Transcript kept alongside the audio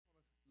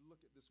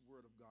with this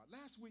word of God.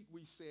 Last week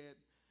we said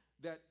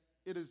that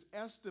it is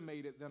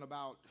estimated that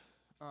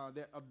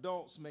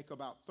adults make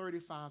about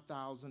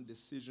 35,000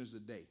 decisions a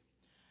day.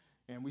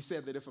 And we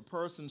said that if a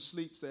person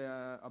sleeps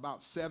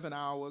about 7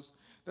 hours,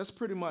 that's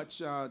pretty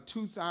much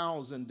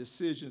 2,000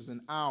 decisions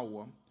an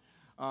hour,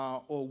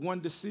 or one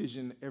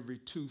decision every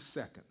 2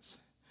 seconds.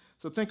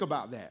 So think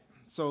about that.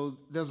 So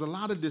there's a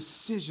lot of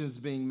decisions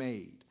being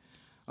made,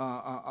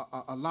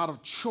 a lot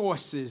of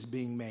choices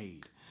being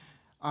made,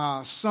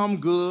 some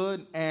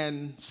good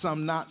and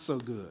some not so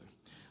good.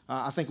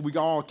 I think we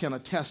all can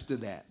attest to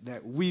that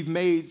we've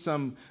made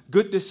some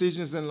good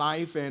decisions in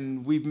life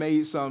and we've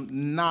made some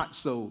not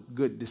so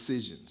good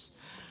decisions.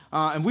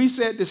 And we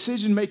said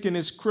decision making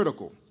is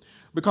critical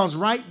because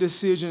right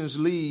decisions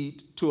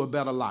lead to a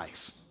better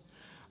life.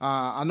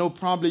 I know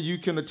probably you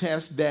can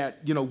attest that,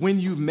 when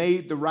you've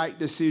made the right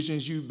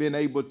decisions, you've been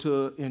able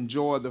to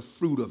enjoy the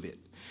fruit of it.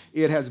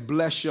 It has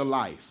blessed your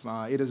life.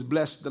 It has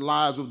blessed the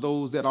lives of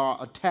those that are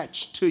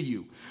attached to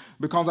you.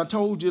 Because I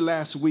told you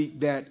last week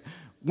that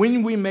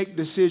when we make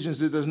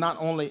decisions, it does not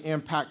only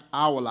impact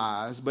our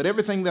lives, but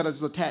everything that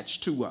is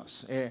attached to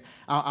us,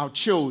 our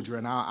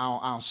children,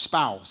 our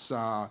spouse,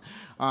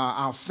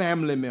 our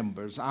family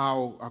members,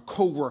 our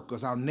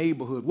co-workers, our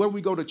neighborhood, where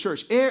we go to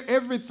church,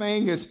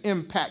 everything is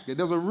impacted.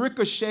 There's a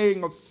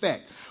ricocheting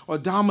effect or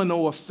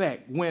domino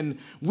effect when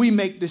we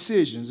make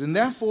decisions. And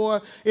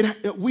therefore,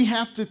 we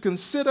have to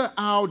consider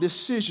our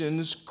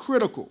decisions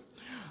critical.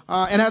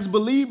 And as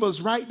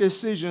believers, right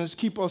decisions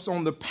keep us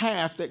on the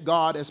path that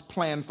God has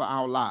planned for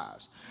our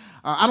lives.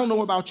 I don't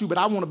know about you, but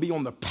I want to be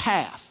on the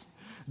path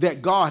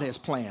that God has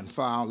planned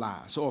for our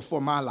lives or for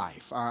my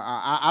life.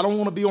 I don't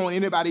want to be on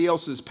anybody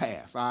else's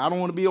path. I don't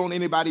want to be on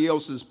anybody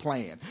else's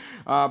plan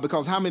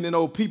because how many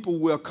know people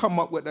will come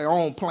up with their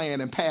own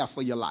plan and path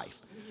for your life?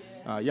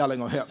 Y'all ain't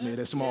going to help me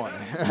this morning.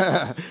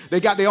 They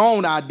got their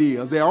own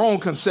ideas, their own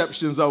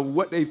conceptions of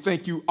what they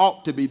think you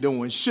ought to be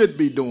doing, should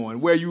be doing,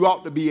 where you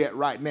ought to be at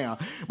right now.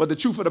 But the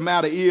truth of the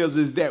matter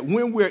is that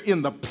when we're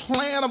in the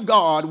plan of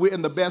God, we're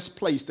in the best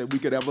place that we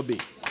could ever be.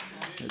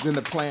 It's in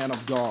the plan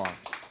of God.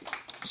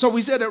 So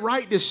we said that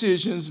right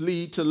decisions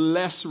lead to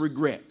less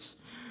regrets.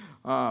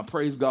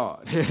 Praise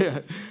God.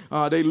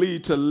 They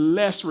lead to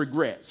less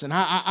regrets. And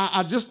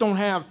I just don't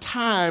have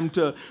time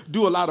to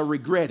do a lot of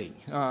regretting.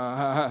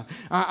 I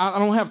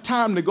don't have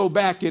time to go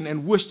back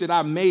and wish that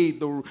I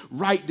made the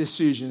right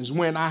decisions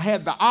when I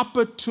had the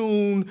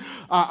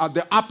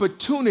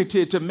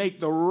opportunity to make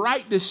the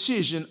right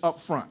decision up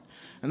front.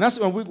 And that's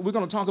when we're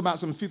going to talk about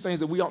few things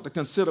that we ought to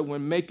consider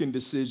when making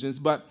decisions.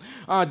 But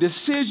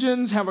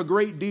decisions have a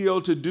great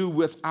deal to do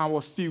with our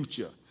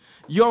future.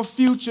 Your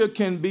future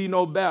can be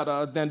no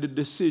better than the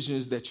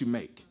decisions that you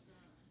make.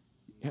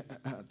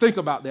 Think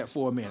about that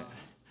for a minute.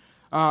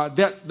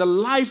 That the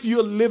life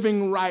you're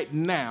living right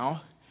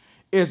now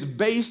is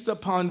based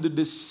upon the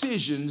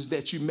decisions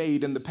that you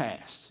made in the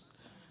past.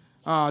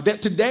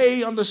 That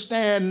today,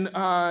 understand,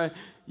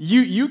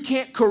 you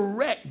can't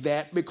correct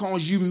that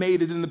because you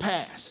made it in the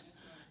past.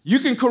 You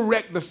can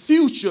correct the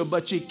future,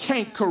 but you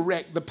can't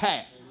correct the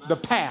past.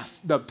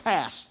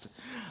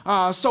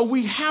 So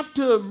we have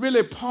to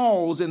really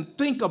pause and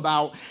think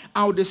about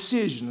our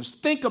decisions.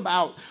 Think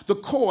about the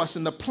course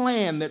and the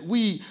plan that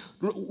we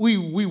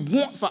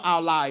want for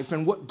our life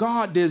and what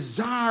God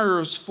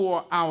desires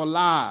for our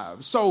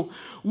lives. So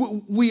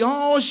we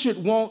all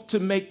should want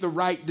to make the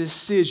right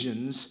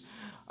decisions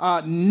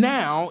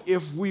now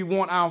if we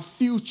want our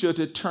future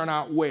to turn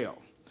out well.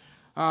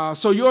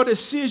 So your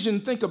decision,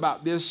 think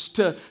about this,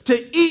 to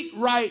eat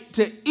right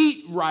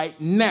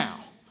now.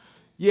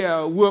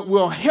 Yeah,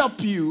 will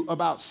help you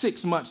about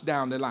 6 months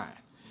down the line.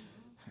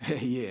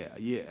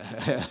 It'll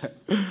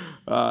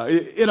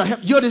help.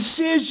 Your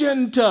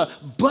decision to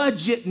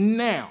budget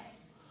now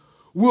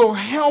will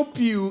help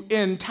you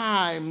in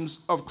times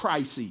of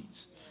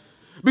crises.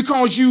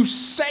 Because you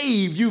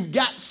save, you've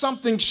got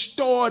something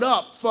stored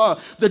up for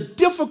the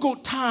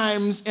difficult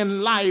times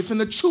in life. And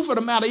the truth of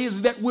the matter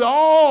is that we're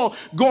all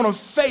going to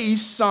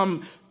face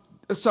some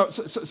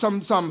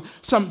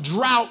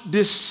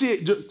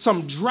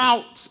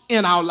droughts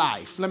in our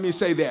life. Let me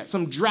say that.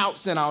 Some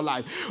droughts in our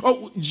life.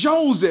 Oh,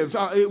 Joseph,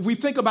 we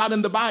think about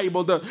in the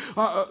Bible, the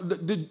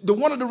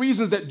one of the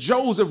reasons that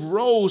Joseph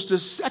rose to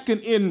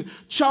second in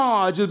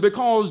charge is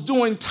because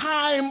during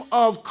time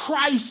of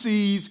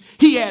crises,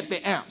 he had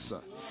the answer.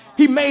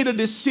 He made a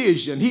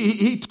decision.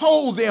 He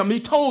told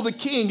the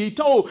king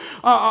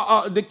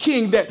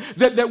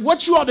that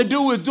what you ought to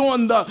do is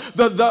during the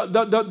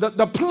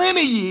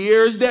plenty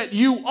years that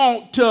you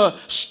ought to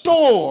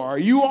store,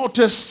 you ought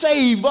to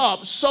save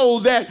up so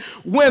that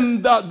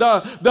when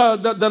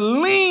the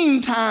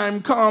lean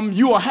time comes,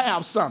 you will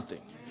have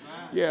something.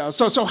 Yeah,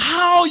 so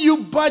how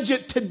you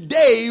budget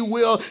today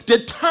will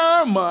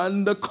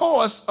determine the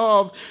course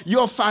of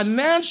your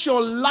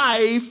financial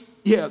life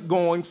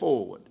going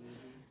forward.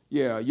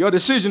 Yeah, your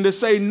decision to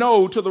say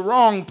no to the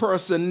wrong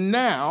person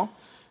now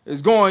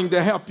is going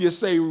to help you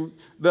say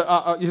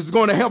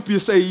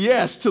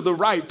yes to the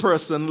right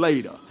person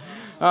later.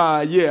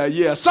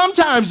 Yeah.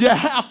 Sometimes you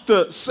have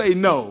to say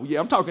no. Yeah,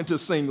 I'm talking to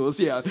singles.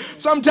 Yeah.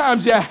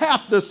 Sometimes you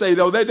have to say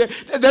no. They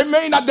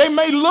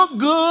may look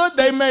good.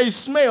 They may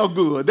smell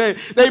good.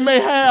 They may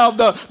have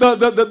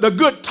the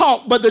good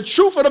talk. But the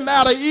truth of the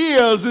matter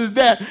is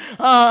that,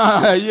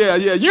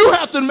 you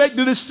have to make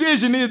the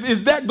decision.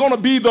 Is that going to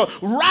be the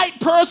right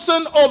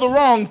person or the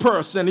wrong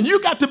person? And you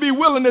got to be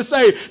willing to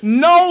say,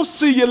 no,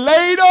 see you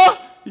later.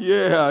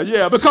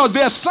 Yeah, because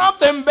there's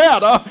something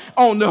better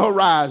on the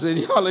horizon.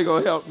 Y'all ain't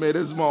gonna help me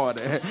this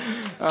morning.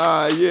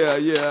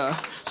 Yeah.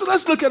 So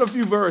let's look at a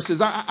few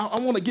verses. I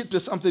want to get to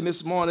something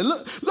this morning.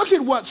 Look at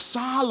what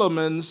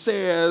Solomon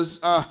says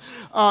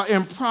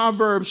in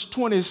Proverbs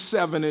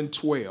 27 and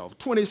 12.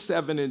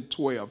 27 and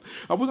 12.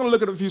 We're going to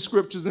look at a few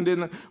scriptures, and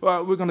then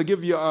we're going to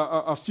give you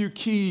a few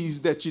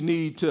keys that you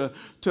need to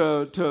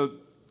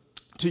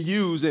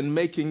use in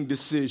making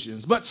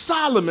decisions. But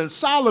Solomon,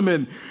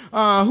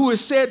 who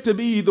is said to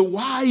be the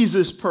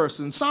wisest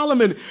person,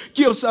 Solomon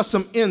gives us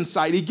some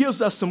insight. He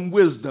gives us some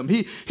wisdom.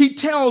 He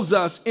tells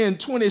us in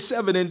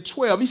 27 and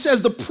 12, he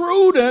says, the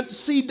prudent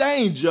see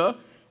danger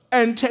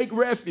and take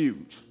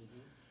refuge,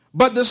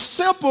 but the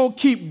simple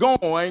keep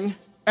going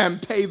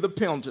and pay the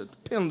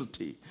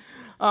penalty.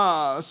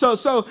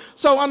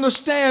 So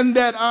understand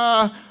that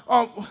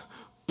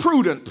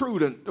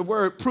prudent, the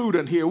word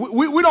prudent here.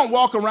 We don't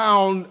walk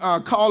around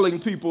calling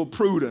people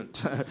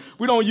prudent.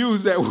 We don't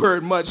use that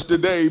word much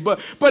today, but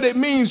it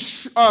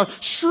means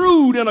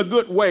shrewd in a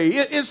good way.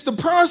 It's the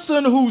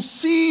person who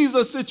sees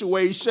a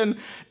situation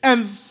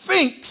and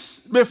thinks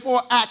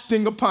before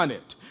acting upon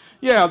it.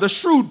 Yeah, the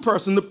shrewd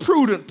person, the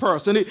prudent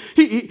person.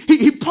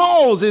 He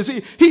pauses.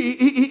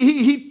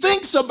 He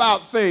thinks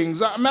about things.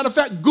 Matter of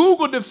fact,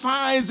 Google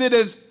defines it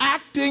as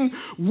acting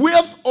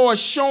with or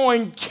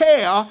showing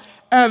care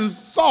and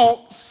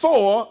thought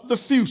for the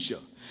future.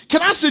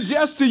 Can I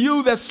suggest to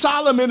you that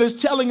Solomon is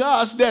telling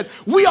us that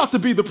we ought to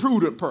be the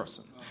prudent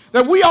person,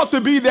 that we ought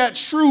to be that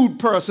shrewd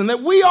person,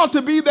 that we ought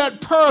to be that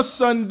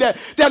person that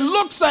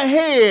looks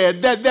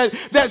ahead,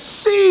 that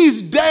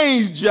sees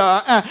danger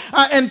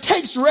and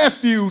takes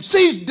refuge,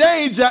 sees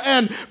danger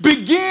and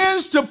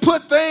begins to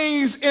put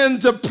things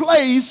into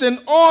place in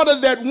order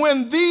that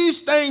when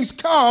these things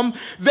come,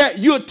 that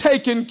you're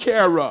taken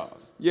care of.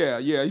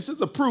 Yeah. He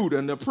says a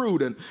prudent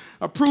person.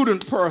 A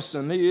prudent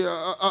person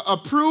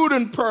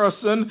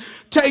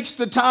takes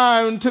the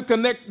time to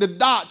connect the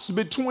dots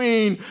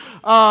between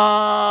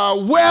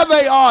where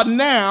they are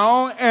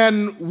now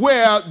and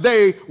where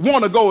they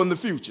want to go in the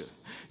future.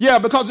 Yeah,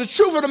 because the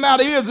truth of the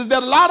matter is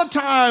that a lot of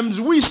times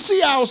we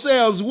see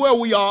ourselves where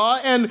we are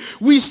and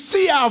we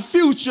see our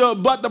future,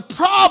 but the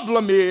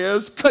problem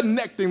is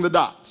connecting the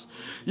dots.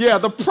 Yeah,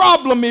 the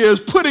problem is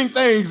putting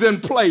things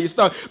in place.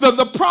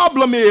 The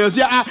problem is,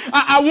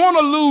 I want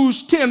to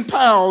lose 10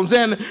 pounds,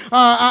 and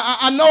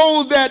I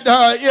know that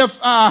if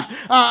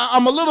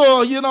I'm a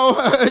little,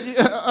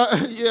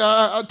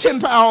 10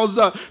 pounds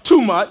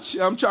too much.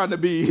 I'm trying to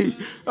be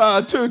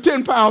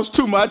 10 pounds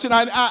too much, and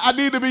I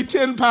need to be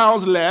 10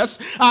 pounds less.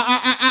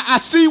 I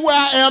see where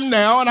I am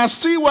now, and I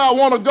see where I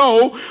want to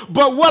go,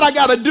 but what I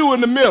got to do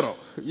in the middle.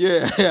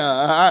 Yeah,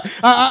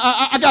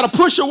 I got to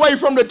push away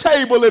from the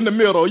table in the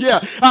middle.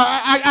 Yeah,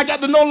 I got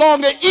to no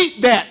longer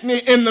eat that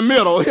in the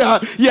middle. Yeah,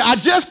 I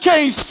just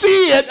can't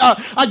see it.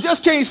 I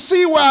just can't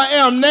see where I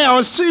am now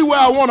and see where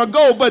I want to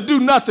go, but do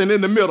nothing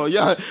in the middle.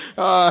 Yeah.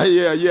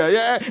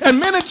 And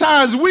many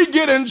times we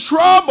get in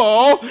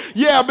trouble,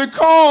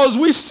 because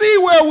we see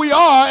where we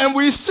are and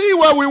we see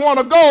where we want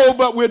to go,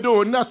 but we're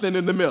doing nothing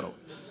in the middle.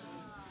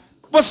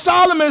 But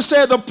Solomon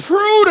said the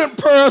prudent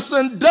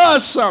person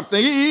does something.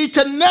 He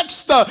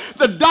connects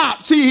the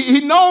dots.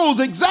 He knows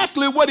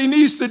exactly what he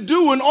needs to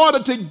do in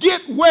order to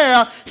get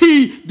where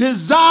he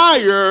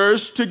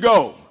desires to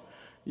go.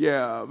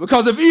 Yeah,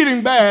 because if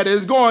eating bad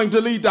is going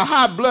to lead to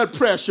high blood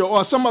pressure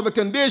or some other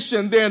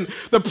condition, then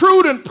the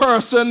prudent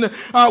person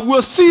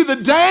will see the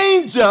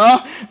danger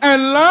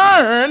and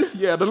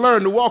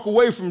learn to walk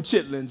away from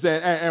chitlins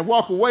and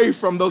walk away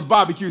from those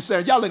barbecue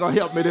sandwiches. Y'all ain't gonna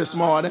help me this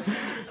morning.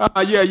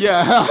 I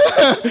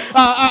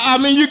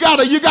mean, you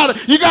gotta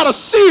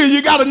see it.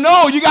 You gotta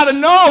know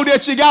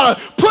that you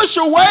gotta push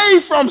away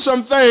from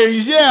some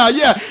things.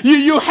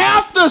 You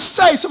have to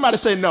say. Somebody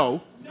say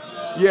no.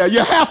 Yeah, you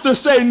have to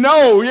say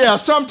no,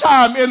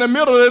 sometime in the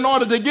middle in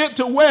order to get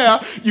to where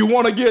you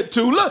want to get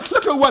to.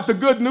 Look at what the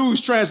Good News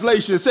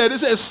Translation said. It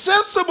says,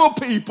 sensible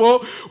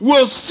people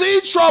will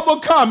see trouble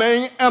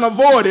coming and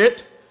avoid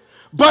it,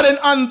 but an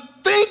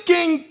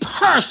unthinking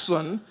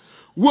person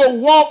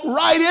will walk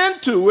right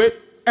into it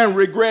and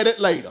regret it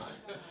later.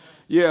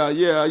 Yeah.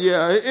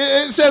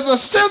 It says a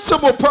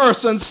sensible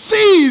person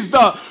sees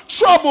the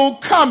trouble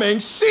coming,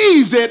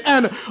 sees it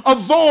and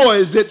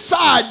avoids it,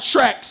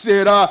 sidetracks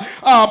it,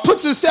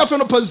 puts himself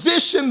in a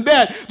position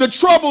that the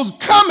trouble's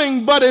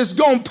coming, but it's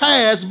going to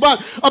pass.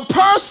 But a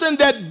person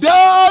that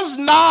does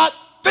not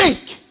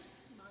think,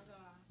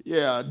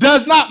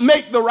 does not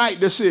make the right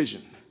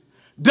decision,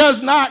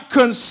 does not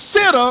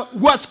consider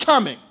what's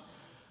coming,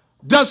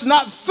 does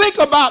not think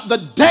about the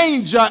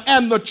danger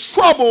and the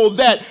trouble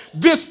that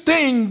this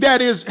thing that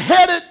is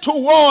headed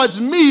towards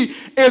me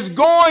is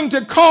going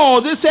to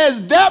cause, it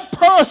says that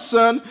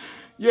person,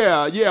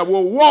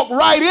 will walk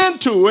right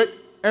into it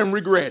and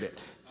regret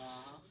it.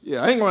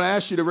 Yeah, I ain't going to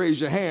ask you to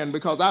raise your hand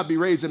because I'll be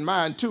raising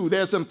mine too.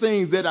 There's some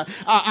things that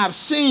I've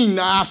seen.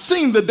 I've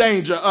seen the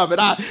danger of it.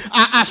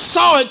 I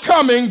saw it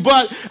coming,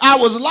 but I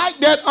was like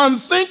that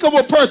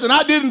unthinkable person.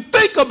 I didn't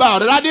think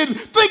about it. I didn't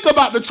think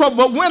about the trouble.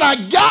 But when I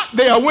got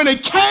there, when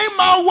it came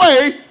my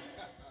way,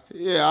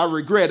 I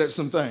regretted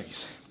some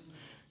things.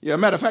 Yeah,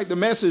 matter of fact, the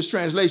Message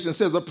translation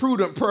says a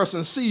prudent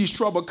person sees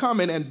trouble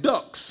coming and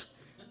ducks.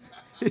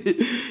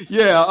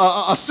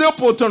 A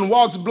simpleton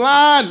walks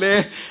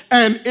blindly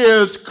and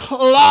is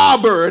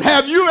clobbered.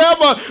 Have you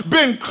ever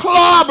been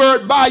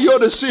clobbered by your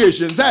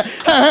decisions?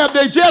 Have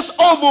they just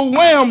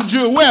overwhelmed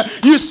you where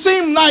you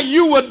seem like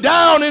you were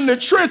down in the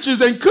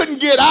trenches and couldn't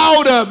get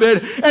out of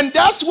it? And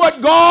that's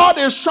what God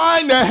is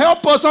trying to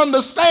help us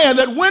understand,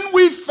 that when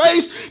we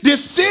face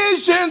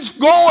decisions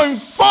going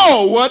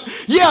forward,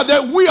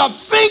 that we are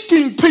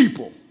thinking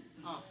people.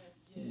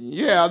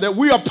 That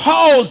we are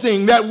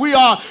pausing, that we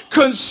are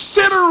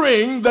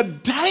considering the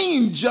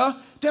danger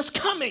that's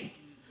coming.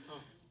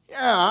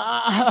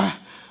 A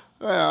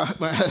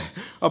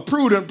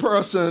prudent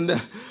person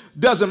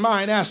doesn't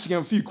mind asking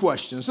a few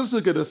questions. Let's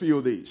look at a few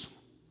of these.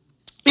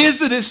 Is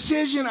the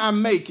decision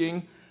I'm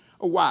making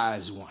a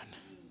wise one?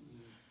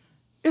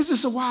 Is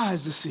this a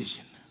wise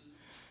decision?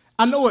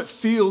 I know it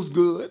feels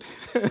good.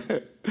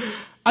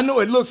 I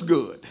know it looks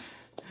good.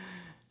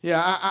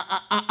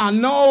 I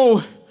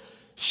know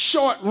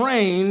short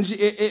range,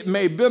 it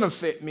may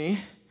benefit me,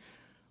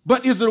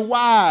 but is it a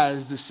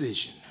wise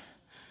decision?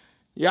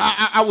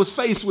 I was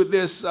faced with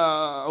this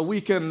a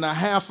week and a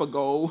half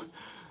ago.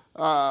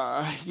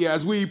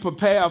 As we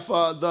prepare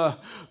for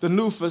the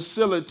new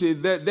facility,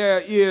 that there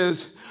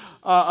is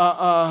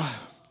an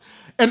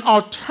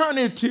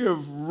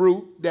alternative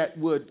route that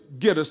would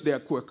get us there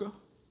quicker.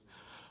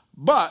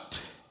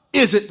 But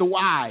is it the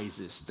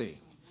wisest thing?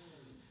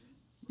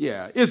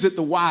 Is it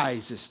the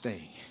wisest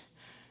thing?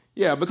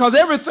 Because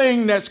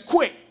everything that's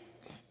quick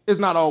is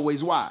not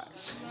always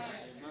wise.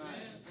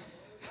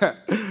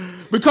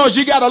 Because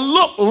you got to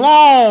look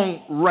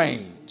long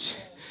range.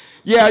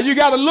 You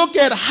got to look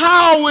at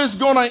how it's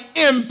going to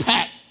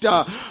impact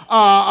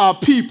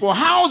people.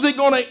 How is it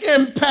going to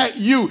impact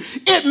you?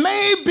 It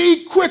may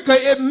be quicker,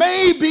 it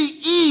may be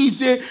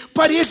easy,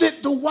 but is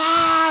it the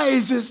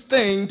wisest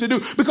thing to do?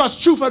 Because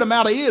truth of the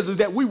matter is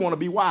that we want to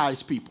be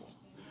wise people.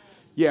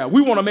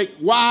 We want to make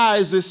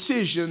wise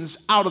decisions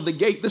out of the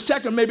gate. The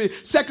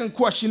second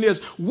question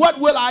is, what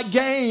will I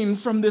gain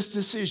from this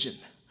decision?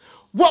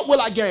 What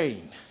will I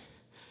gain?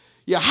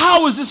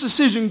 How is this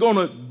decision going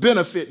to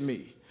benefit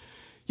me?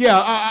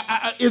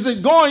 Is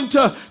it going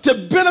to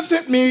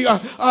benefit me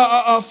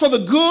for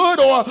the good,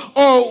 or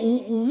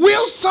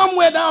will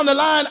somewhere down the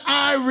line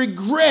I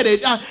regret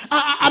it?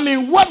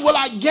 What will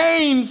I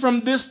gain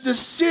from this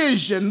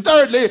decision?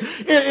 Thirdly,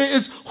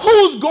 is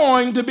who's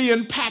going to be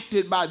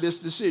impacted by this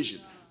decision?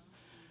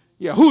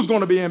 Who's going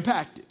to be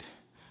impacted?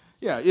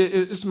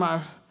 Is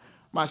my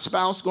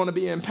spouse going to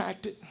be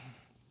impacted?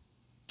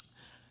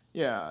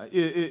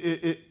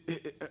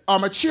 Are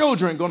my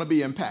children going to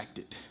be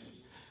impacted?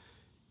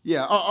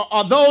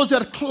 Are those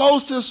that are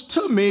closest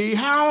to me,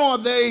 how are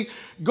they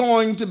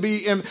going to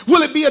be?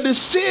 Will it be a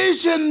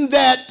decision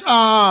that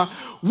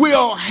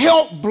will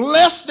help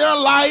bless their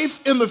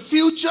life in the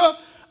future?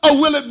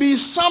 Or will it be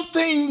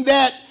something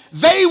that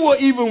they will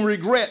even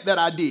regret that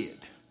I did?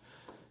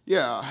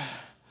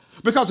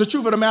 Because the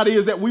truth of the matter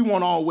is that we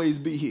won't always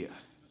be here.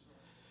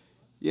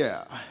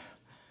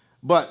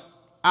 But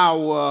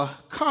our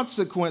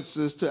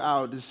consequences to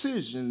our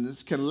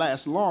decisions can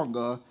last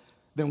longer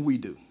than we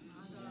do.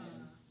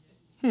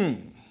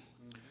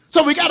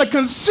 So we got to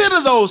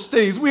consider those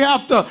things. We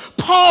have to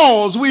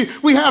pause.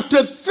 We have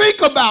to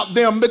think about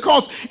them,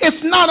 because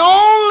it's not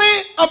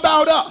only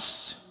about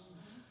us.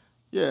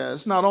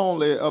 It's not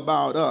only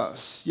about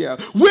us.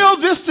 Will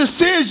this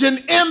decision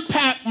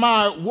impact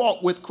my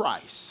walk with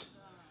Christ?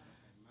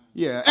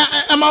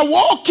 Am I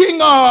walking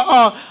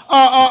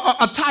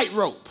a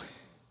tightrope?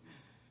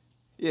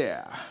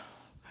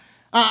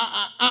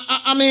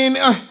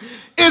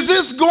 Is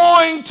this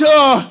going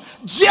to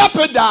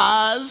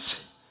jeopardize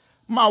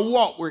my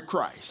walk with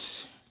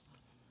Christ?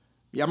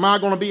 Am I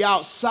going to be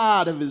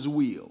outside of his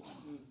will?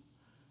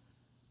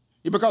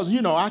 Because,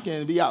 I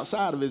can be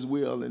outside of his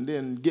will and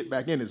then get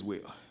back in his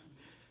will.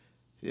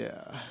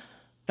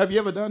 Have you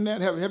ever done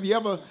that? Have you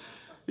ever,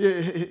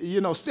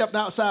 stepped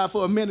outside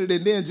for a minute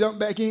and then jumped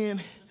back in?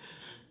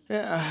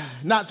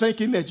 Not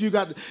thinking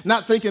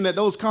that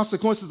those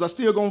consequences are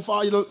still going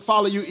to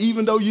follow you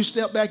even though you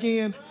step back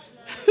in?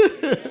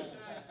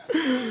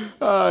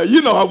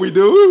 You know how we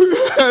do.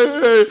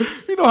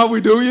 You know how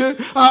we do.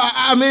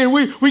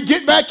 We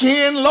get back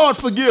in, Lord,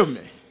 forgive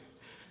me.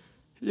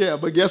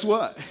 But guess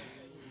what?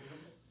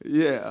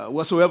 Yeah,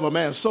 whatsoever a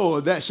man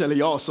soweth, that shall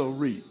he also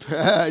reap.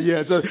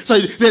 Yeah, so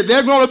there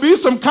are going to be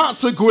some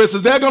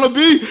consequences. There are going to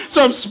be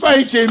some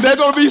spanking. There's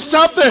going to be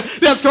something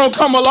that's going to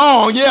come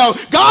along. Yeah,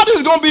 God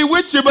is going to be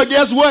with you, but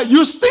guess what?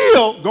 You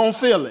still going to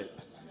feel it.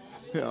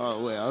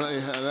 Oh, well,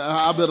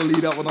 I better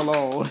leave that one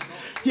alone.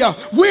 Yeah,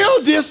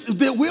 will this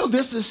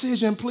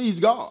decision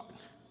please God?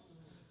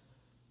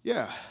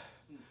 Yeah,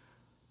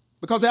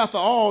 because after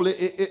all,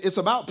 it's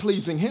about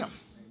pleasing him.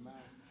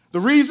 The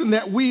reason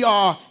that we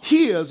are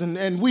his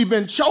and we've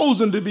been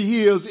chosen to be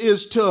his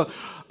is to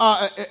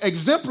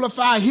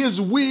exemplify his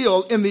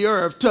will in the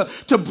earth,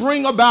 to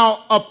bring about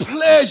a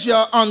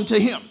pleasure unto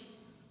him.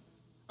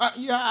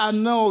 I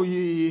know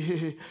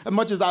as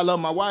much as I love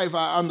my wife,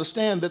 I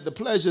understand that the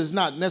pleasure is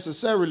not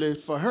necessarily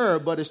for her,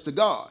 but it's to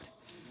God.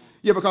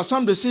 Yeah, because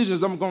some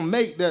decisions I'm going to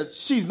make that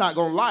she's not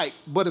going to like,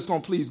 but it's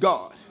going to please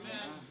God.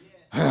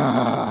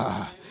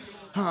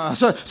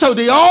 So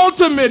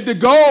the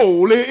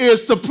goal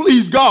is to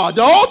please God.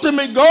 The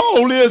ultimate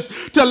goal is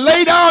to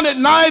lay down at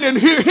night and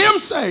hear him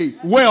say,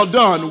 well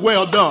done,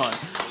 well done.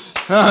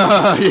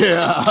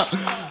 Yeah.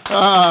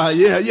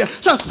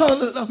 So,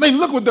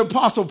 look what the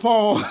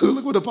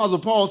Apostle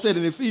Paul said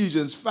in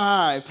Ephesians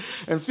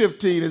 5 and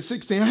 15 and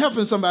 16. I'm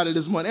helping somebody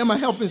this morning. Am I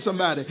helping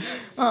somebody?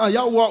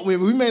 Y'all walk with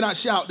me. We may not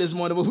shout this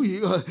morning,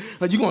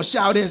 but you're going to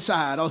shout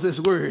inside of this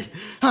word.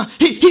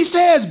 He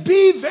says,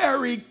 be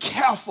very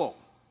careful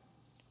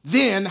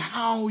then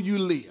how you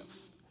live.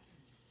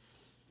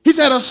 He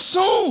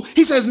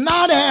says,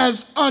 not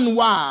as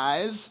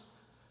unwise,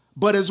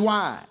 but as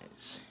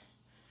wise.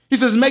 He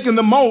says, making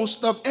the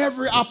most of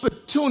every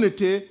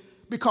opportunity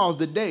because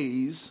the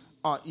days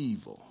are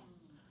evil.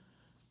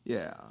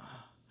 Yeah.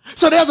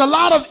 So there's a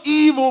lot of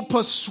evil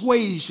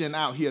persuasion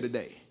out here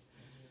today.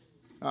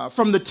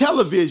 From the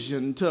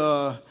television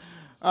to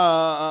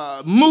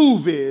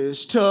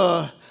movies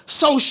to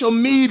social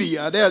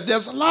media.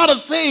 There's a lot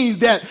of things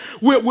that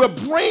will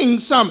bring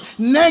some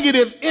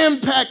negative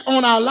impact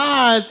on our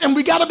lives, and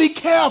we got to be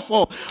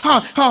careful.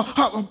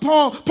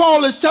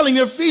 Paul is telling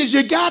the Ephesians,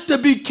 you got to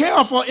be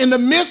careful in the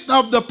midst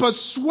of the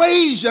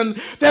persuasion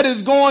that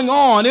is going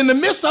on, in the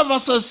midst of a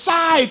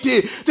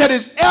society that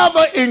is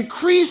ever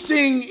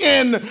increasing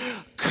in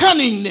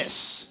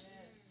cunningness.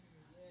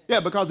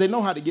 Yeah, because they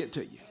know how to get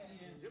to you.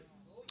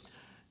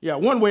 Yeah,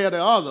 one way or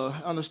the other,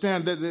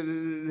 understand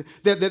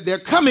that they're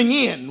coming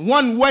in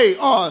one way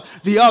or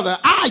the other.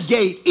 Eye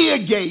gate, ear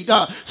gate,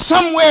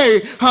 some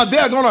way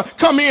they're going to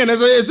come in.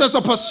 It's just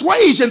a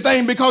persuasion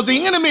thing because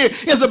the enemy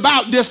is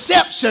about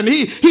deception.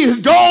 His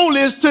goal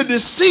is to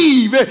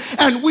deceive.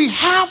 And we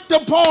have to,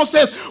 Paul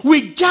says,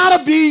 we got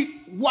to be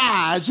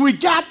wise. We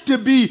got to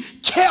be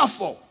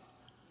careful.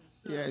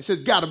 Yeah, it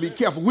says got to be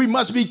careful. We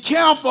must be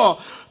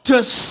careful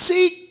to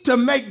seek to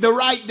make the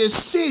right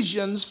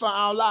decisions for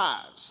our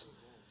lives.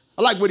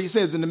 I like what he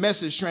says in the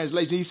Message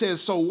translation. He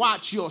says, so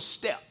watch your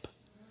step.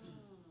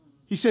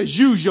 He says,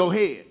 use your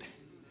head.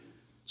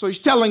 So he's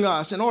telling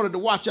us in order to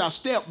watch our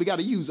step, we got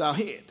to use our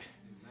head.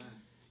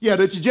 Yeah,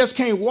 that you just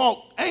can't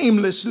walk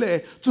aimlessly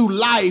through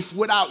life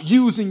without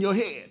using your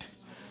head.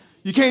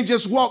 You can't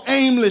just walk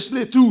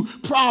aimlessly through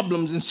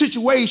problems and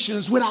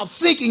situations without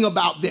thinking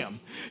about them.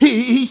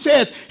 He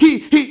says,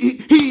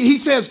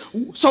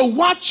 so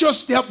watch your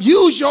step,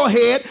 use your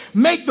head,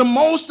 make the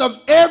most of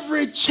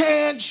every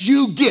chance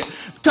you get.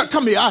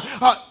 Come here.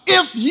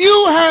 If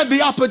you had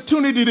the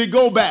opportunity to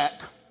go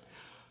back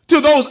to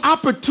those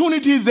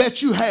opportunities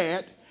that you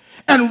had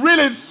and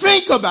really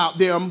think about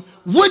them,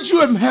 would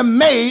you have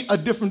made a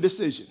different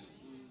decision?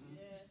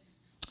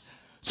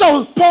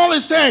 So Paul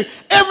is saying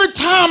every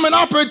time an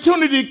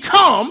opportunity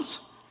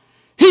comes,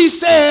 he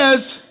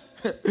says,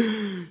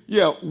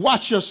 yeah,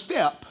 watch your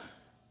step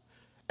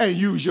and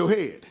use your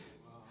head.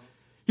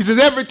 He says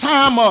every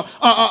time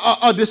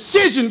a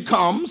decision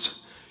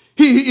comes,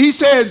 he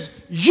says,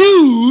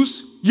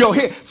 use your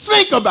head.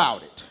 Think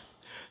about it.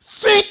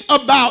 Think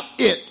about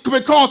it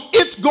because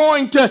it's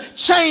going to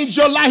change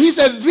your life. He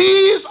said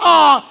these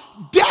are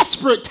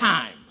desperate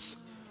times.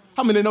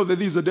 How many know that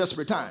these are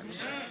desperate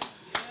times?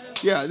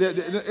 Yeah,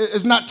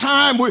 it's not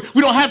time. We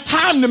don't have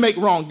time to make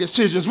wrong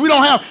decisions. We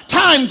don't have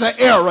time to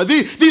err.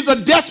 These are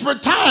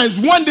desperate times.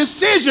 One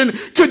decision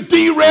could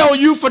derail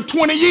you for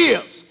 20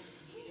 years.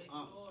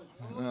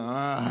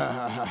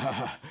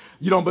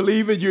 You don't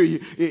believe it?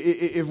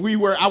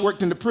 I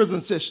worked in the prison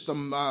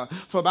system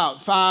for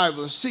about 5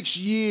 or 6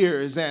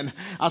 years, and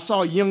I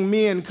saw young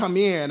men come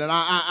in, and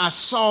I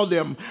saw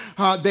them.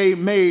 They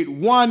made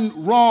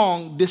one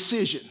wrong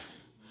decision.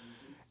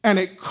 And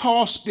it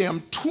cost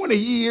them 20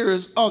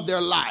 years of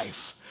their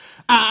life.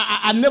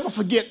 I never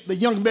forget the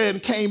young man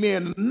came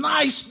in,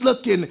 nice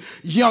looking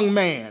young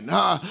man,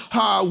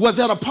 was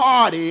at a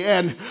party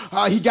and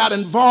he got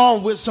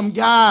involved with some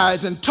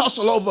guys and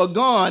tussled over a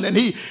gun and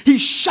he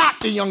shot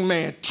the young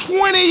man.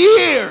 20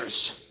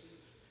 years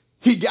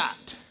he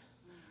got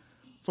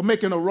for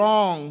making a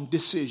wrong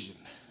decision.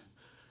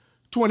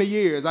 20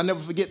 years. I never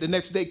forget the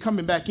next day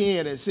coming back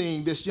in and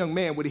seeing this young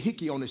man with a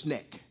hickey on his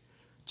neck.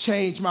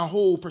 Changed my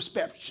whole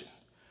perception.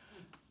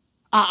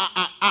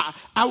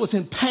 I was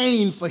in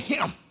pain for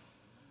him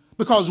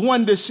because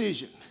one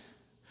decision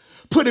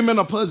put him in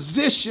a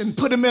position,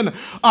 put him in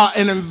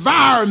an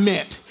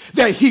environment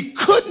that he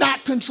could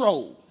not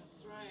control.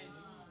 That's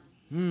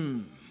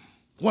right.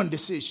 One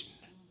decision.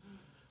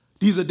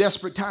 These are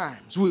desperate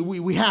times.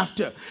 We have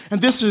to.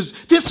 And this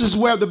is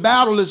where the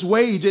battle is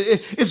waged.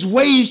 It's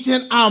waged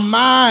in our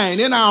mind,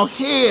 in our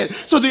head.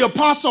 So the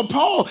Apostle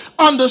Paul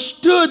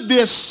understood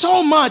this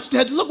so much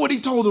that look what he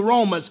told the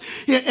Romans.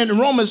 In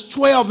Romans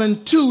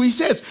 12:2, he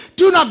says,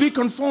 do not be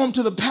conformed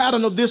to the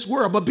pattern of this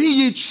world, but be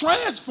ye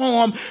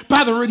transformed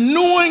by the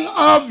renewing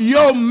of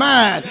your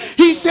mind.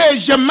 He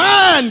says your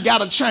mind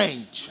got to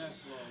change.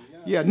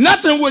 Yeah,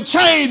 nothing will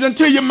change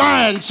until your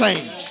mind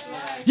changes.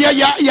 Yeah,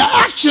 your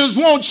actions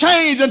won't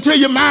change until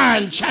your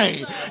mind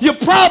change. Your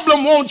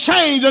problem won't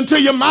change until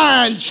your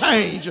mind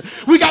change.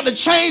 We got to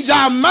change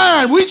our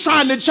mind. We're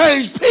trying to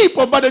change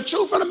people, but the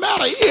truth of the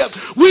matter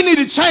is we need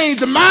to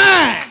change the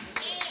mind.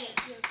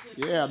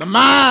 Yeah, the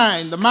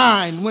mind.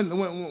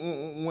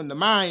 When the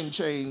mind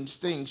changes,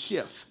 things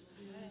shift.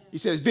 He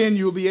says, then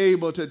you'll be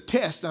able to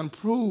test and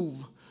prove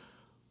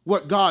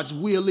what God's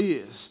will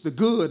is, the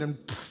good and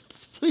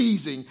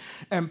pleasing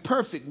and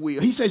perfect will.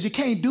 He says you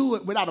can't do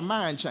it without a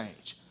mind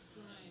change.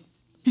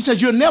 He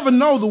says you'll never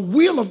know the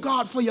will of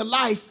God for your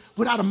life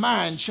without a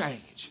mind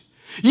change.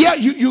 Yeah,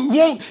 you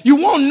won't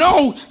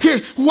know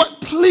what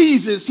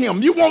pleases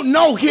him. You won't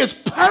know his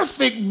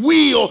perfect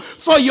will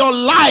for your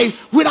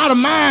life without a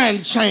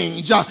mind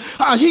change.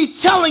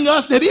 He's telling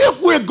us that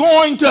if we're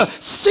going to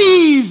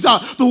seize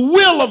the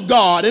will of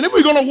God, and if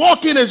we're going to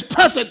walk in his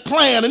perfect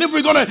plan, and if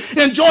we're going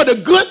to enjoy the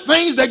good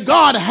things that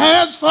God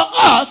has for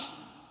us,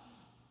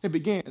 it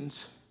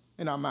begins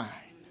in our mind.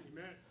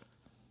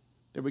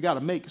 That we got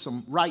to make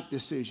some right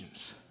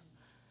decisions.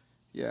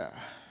 Yeah.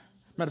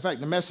 Matter of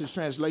fact, the Message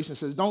translation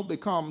says, don't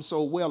become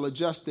so well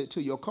adjusted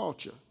to your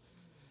culture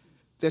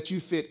that you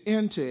fit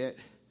into it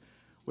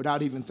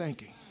without even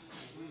thinking.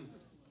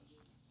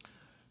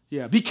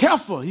 Yeah, be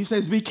careful. He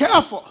says, be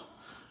careful.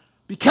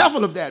 Be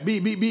careful of that.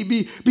 Be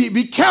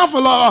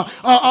careful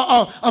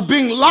of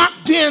being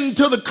locked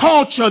into the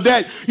culture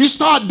that you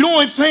start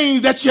doing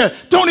things that you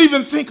don't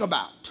even think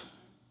about.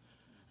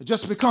 It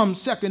just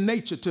becomes second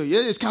nature to you.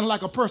 It's kind of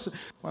like a person.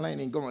 Well, I ain't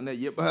even going there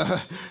yet.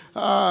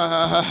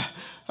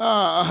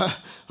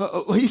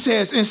 He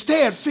says,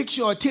 instead, fix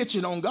your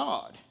attention on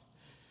God.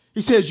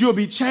 He says, you'll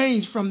be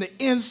changed from the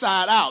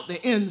inside out.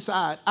 The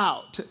inside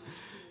out.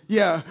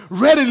 Yeah,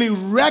 readily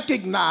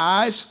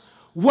recognize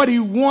what he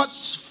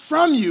wants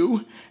from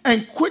you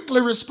and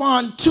quickly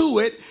respond to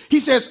it.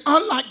 He says,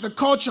 unlike the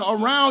culture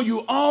around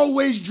you,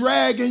 always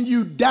dragging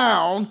you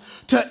down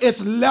to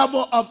its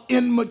level of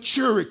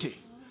immaturity.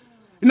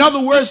 In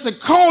other words, the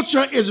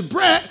culture is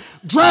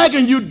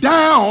dragging you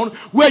down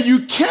where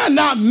you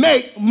cannot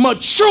make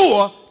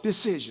mature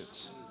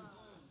decisions.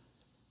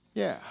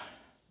 Yeah.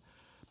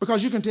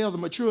 Because you can tell the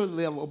maturity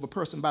level of a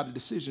person by the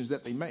decisions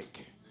that they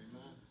make.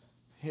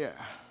 Yeah.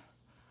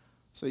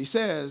 So he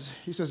says,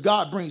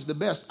 God brings the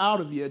best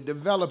out of you,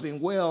 developing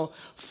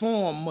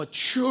well-formed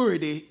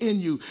maturity in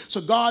you.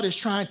 So God is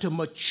trying to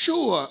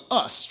mature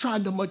us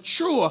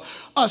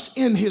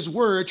in his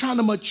word, trying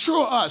to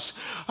mature us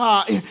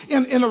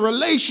in a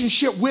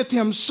relationship with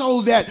him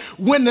so that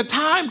when the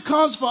time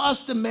comes for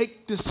us to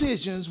make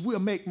decisions, we'll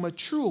make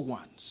mature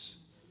ones.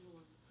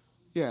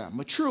 Yeah,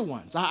 mature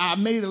ones. I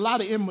made a lot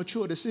of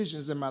immature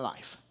decisions in my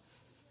life.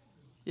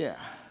 Yeah.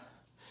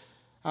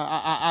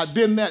 I've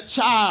been that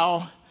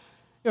child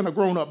in a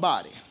grown-up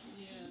body.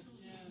 Yes.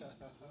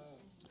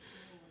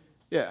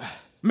 Yeah,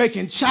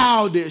 making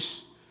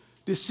childish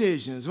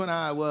decisions. When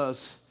I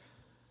was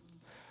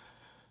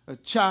a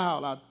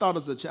child, I thought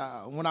as a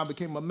child. When I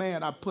became a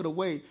man, I put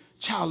away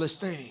childish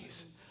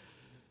things.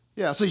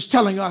 Yeah, so he's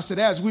telling us that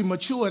as we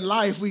mature in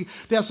life,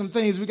 there's some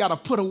things we got to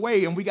put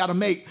away and we got to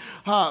make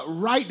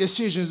right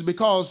decisions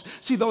because,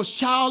 see, those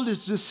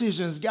childish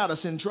decisions got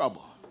us in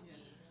trouble.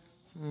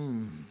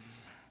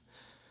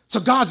 So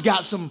God's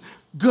got some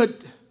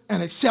good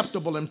and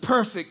acceptable and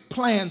perfect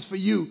plans for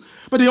you.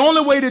 But the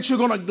only way that you're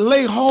going to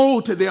lay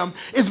hold to them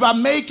is by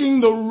making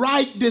the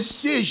right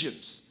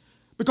decisions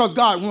because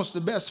God wants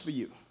the best for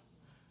you.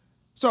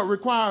 So it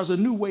requires a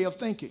new way of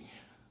thinking.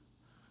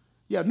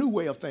 Yeah, a new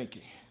way of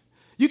thinking.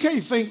 You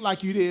can't think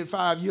like you did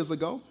 5 years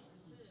ago.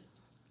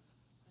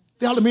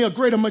 There ought to be a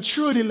greater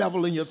maturity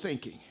level in your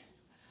thinking.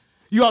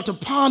 You ought to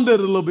ponder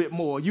it a little bit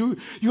more. You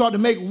ought to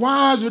make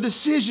wiser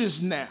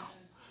decisions now.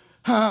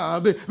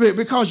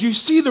 Because you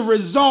see the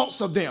results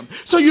of them.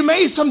 So you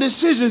made some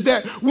decisions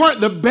that weren't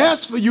the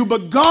best for you,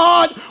 but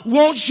God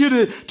wants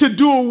you to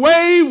do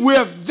away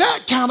with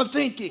that kind of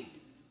thinking.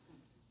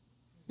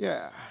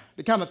 Yeah,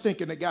 the kind of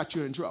thinking that got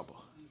you in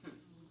trouble.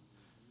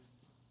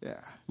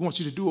 Yeah, He wants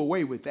you to do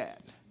away with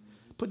that.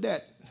 Put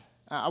that,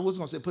 I was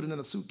going to say put it in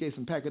a suitcase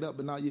and pack it up,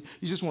 but now you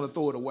just want to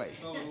throw it away.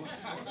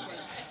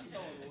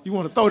 You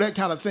want to throw that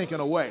kind of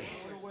thinking away.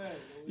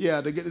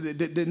 Yeah,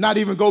 not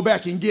even go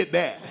back and get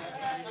that.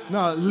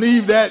 No,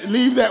 leave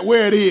that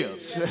where it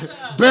is.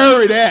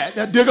 Bury that.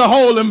 Dig a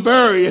hole and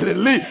bury it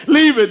and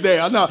leave it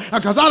there. No,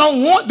 because I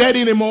don't want that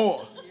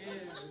anymore.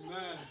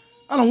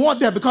 I don't want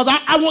that because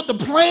I want the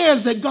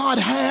plans that God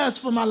has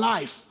for my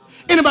life.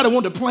 Anybody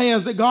want the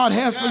plans that God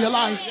has for your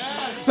life?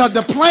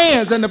 The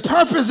plans and the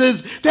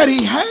purposes that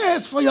he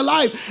has for your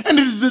life. And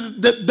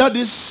the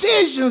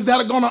decisions that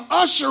are going to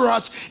usher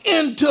us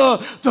into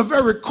the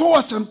very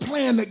course and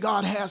plan that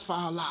God has for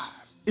our lives.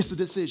 It's the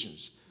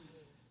decisions.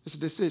 It's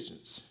the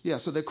decisions. Yeah,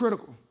 so they're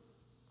critical.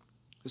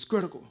 It's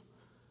critical.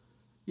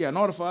 Yeah, in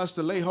order for us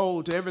to lay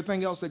hold to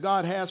everything else that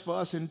God has for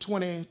us in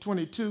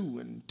 2022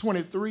 and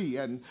 23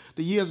 and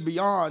the years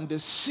beyond,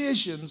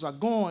 decisions are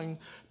going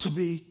to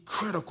be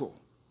critical.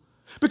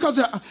 Because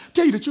I'll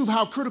tell you the truth,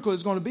 how critical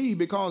it's going to be,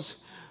 because,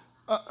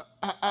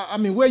 I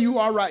mean, where you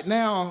are right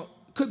now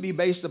could be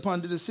based upon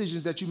the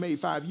decisions that you made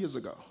 5 years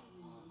ago.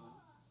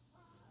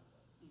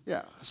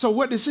 Yeah. So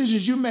what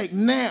decisions you make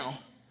now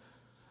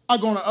are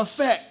going to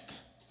affect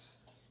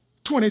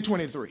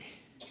 2023,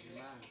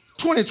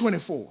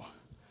 2024,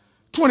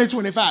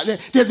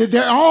 2025.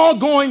 They're all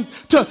going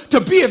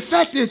to be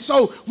affected,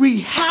 so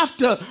we have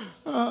to...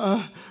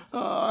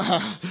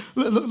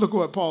 look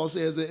what Paul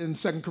says in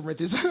 2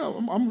 Corinthians.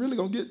 I'm really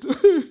going to get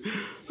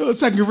to 2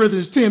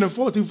 Corinthians 10 and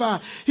 4 through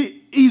 5.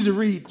 Easy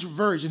read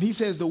version. He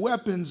says the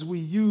weapons we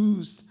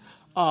used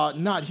are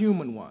not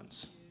human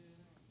ones.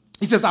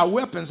 He says our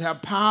weapons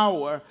have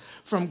power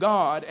from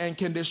God and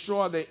can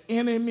destroy the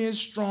enemy's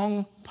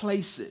strong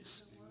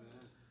places.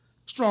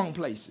 Strong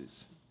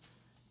places.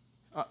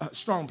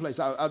 Strong place.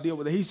 I'll deal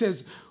with it. He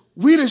says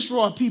we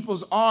destroy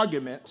people's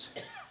arguments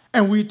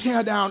and we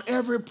tear down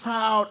every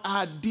proud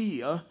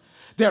idea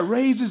that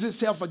raises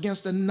itself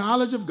against the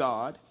knowledge of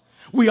God.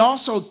 We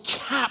also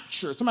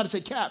capture, somebody say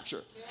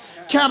capture.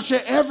 Capture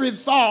every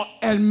thought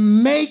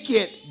and make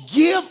it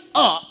give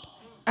up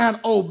and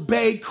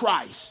obey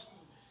Christ.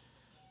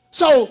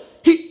 So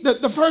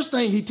the first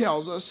thing he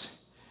tells us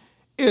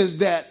is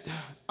that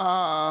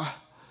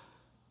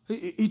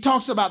he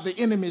talks about the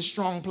enemy's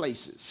strong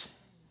places.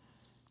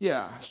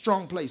 Yeah,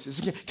 strong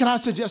places. Can I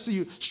suggest to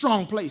you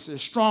strong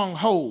places,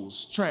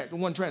 strongholds?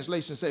 One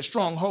translation says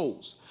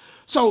strongholds.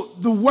 So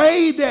the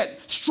way that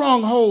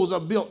strongholds are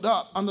built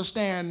up,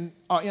 understand,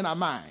 are in our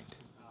mind.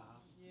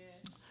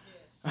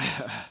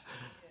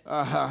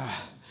 I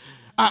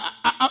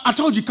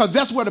told you because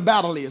that's where the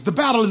battle is. The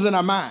battle is in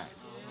our mind.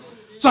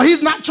 So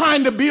he's not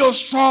trying to build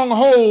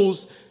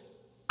strongholds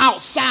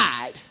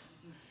outside.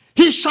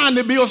 He's trying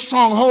to build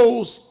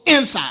strongholds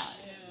inside.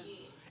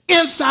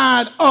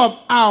 Inside of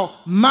our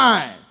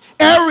mind,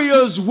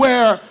 areas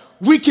where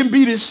we can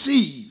be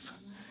deceived.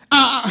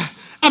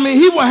 I mean,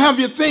 he will have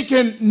you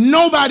thinking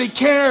nobody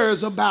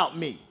cares about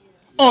me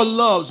or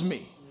loves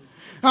me.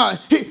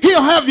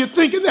 He'll have you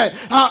thinking that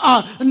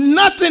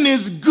nothing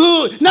is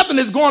good, nothing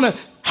is going to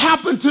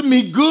happen to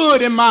me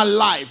good in my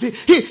life.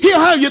 He'll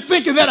have you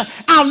thinking that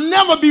I'll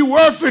never be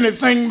worth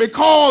anything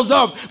because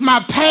of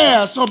my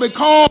past or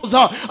because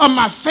of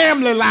my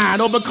family line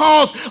or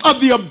because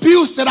of the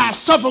abuse that I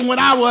suffered when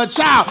I was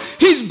a child.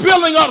 He's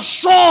building up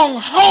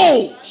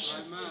strongholds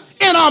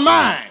in our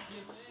mind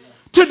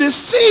to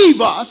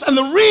deceive us. And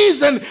the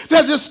reason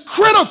that it's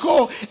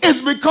critical is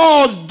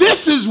because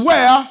this is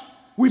where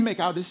we make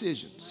our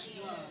decisions.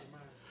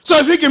 So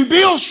if he can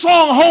build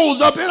strongholds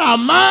up in our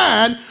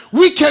mind,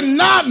 we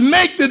cannot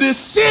make the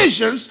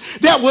decisions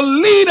that will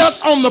lead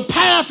us on the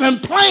path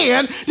and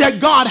plan that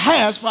God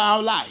has for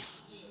our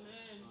life.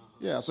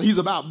 Yeah, so he's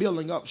about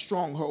building up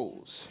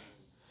strongholds.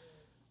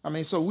 I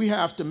mean, so we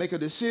have to make a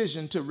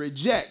decision to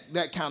reject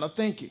that kind of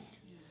thinking.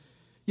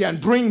 Yeah, and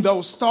bring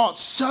those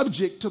thoughts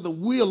subject to the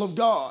will of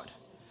God.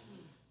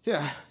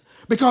 Yeah,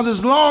 because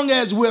as long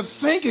as we're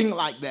thinking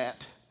like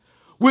that,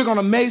 we're going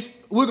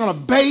to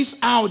base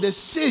our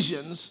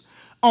decisions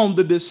on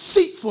the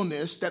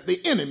deceitfulness that the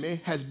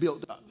enemy has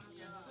built up.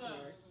 Yes, sir.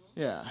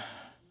 Yeah.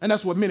 And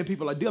that's what many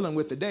people are dealing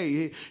with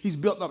today. He's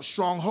built up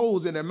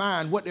strongholds in their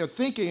mind. What they're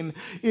thinking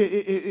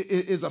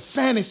is a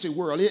fantasy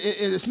world.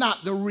 It's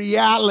not the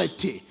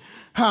reality.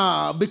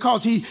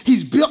 Because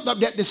he's built up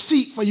that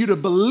deceit for you to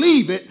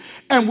believe it,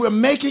 and we're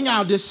making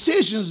our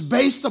decisions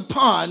based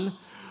upon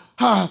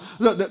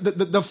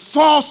the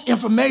false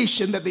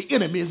information that the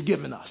enemy is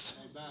giving us.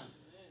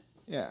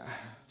 Yeah.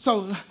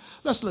 So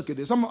let's look at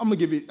this. I'm going to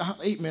give you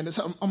 8 minutes.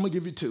 I'm going to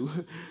give you 2.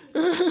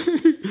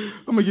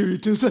 I'm going to give you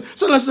 2.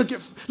 So let's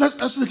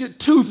look at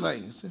 2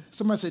 things.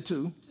 Somebody say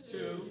 2.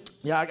 2.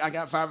 Yeah, I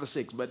got 5 or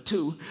 6, but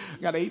 2.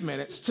 I got 8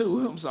 minutes. 2.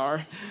 I'm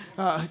sorry.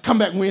 Come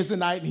back Wednesday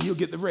night and you'll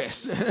get the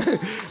rest.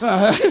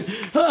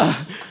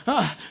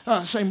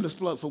 Shameless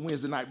plug for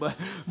Wednesday night, but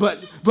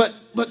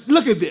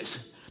look at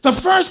this. The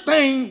first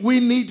thing we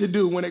need to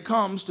do when it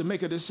comes to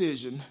make a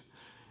decision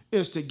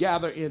is to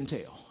gather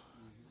intel.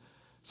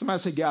 Somebody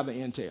say gather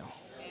intel.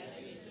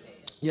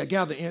 Yeah,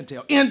 gather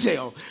intel.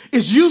 Intel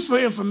is useful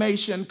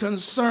information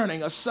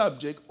concerning a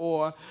subject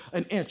or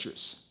an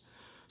interest.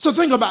 So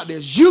think about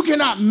this. You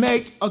cannot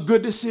make a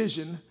good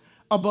decision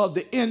above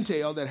the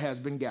intel that has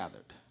been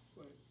gathered.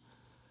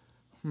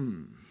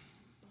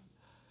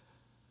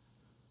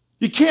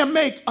 you can't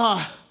make a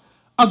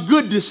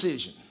good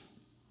decision.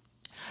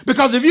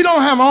 Because if you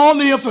don't have all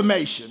the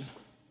information,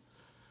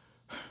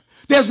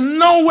 there's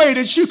no way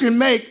that you can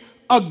make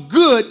a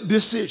good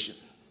decision.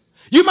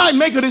 You might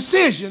make a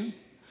decision,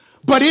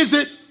 but is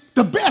it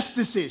the best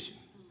decision?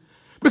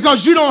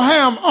 Because you don't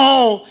have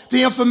all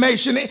the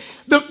information.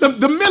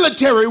 The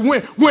military,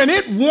 when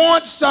it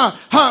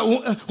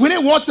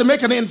wants to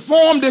make an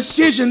informed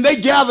decision, they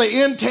gather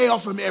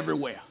intel from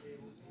everywhere.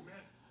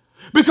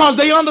 Because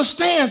they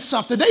understand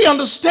something. They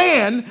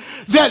understand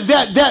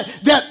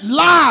that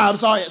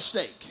lives are at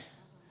stake.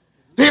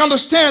 They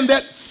understand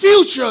that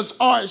futures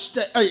are at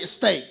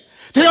stake.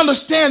 They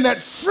understand that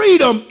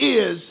freedom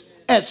is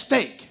at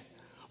stake.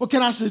 Well,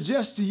 can I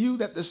suggest to you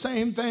that the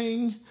same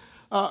thing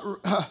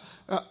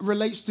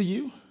relates to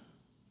you?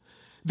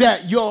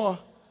 That your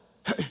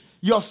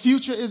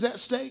future is at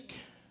stake?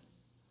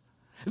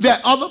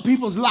 That other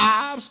people's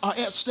lives are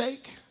at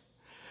stake?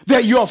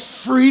 That your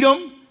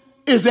freedom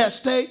is at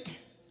stake?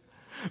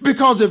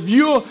 Because if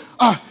you're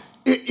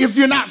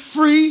not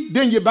free,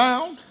 then you're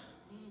bound.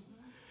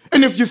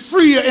 And if you're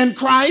free in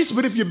Christ,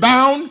 but if you're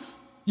bound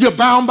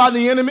by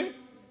the enemy.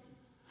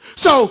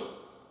 So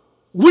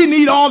we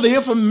need all the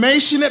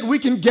information that we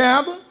can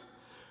gather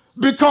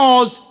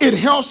because it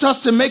helps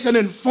us to make an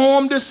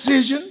informed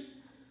decision.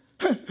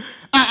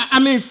 I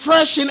mean,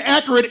 fresh and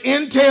accurate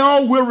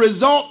intel will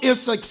result in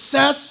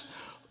success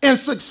and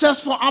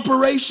successful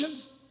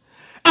operations.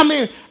 I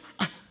mean,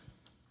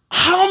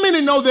 how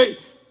many know that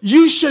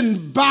you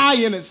shouldn't buy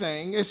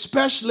anything,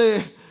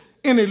 especially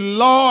any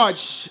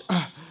large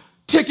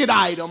ticket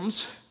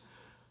items,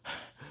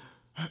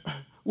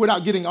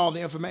 without getting all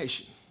the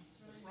information?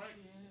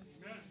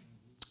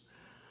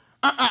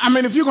 I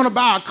mean, if you're going to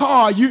buy a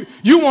car,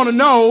 you want to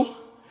know,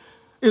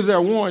 is there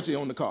a warranty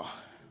on the car?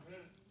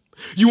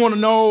 You want to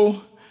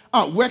know,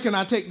 where can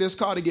I take this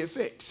car to get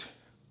fixed?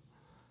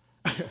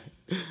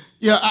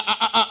 Yeah,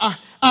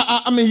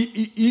 I mean,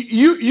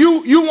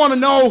 you want to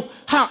know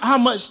how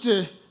much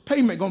the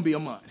payment going to be a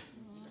month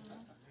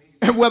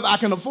and whether I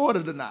can afford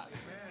it or not.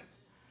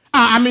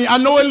 I mean, I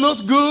know it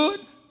looks good.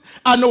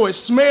 I know it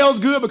smells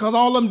good because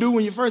all of them do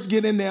when you first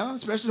get in there,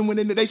 especially when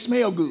they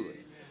smell good.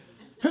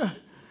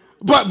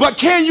 But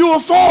can you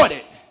afford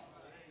it?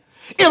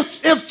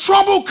 If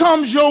trouble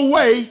comes your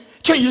way,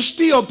 can you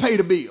still pay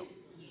the bill?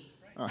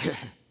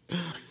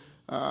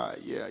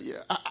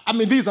 Yeah. I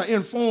mean, these are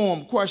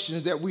informed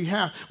questions that we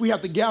have. We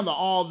have to gather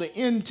all the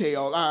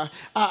intel.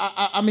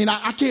 I mean,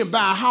 I can't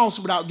buy a house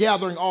without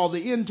gathering all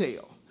the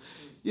intel.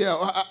 Yeah,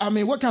 I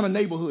mean, what kind of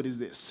neighborhood is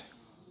this?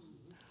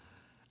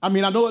 I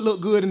mean, I know it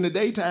looked good in the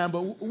daytime,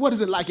 but what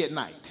is it like at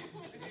night?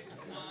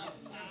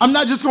 I'm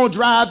not just going to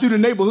drive through the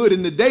neighborhood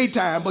in the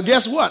daytime, but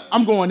guess what?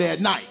 I'm going there at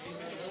night.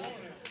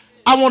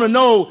 I want to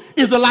know,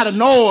 is there a lot of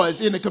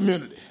noise in the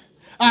community?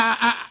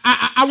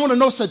 I want to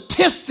know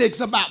statistics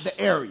about the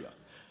area.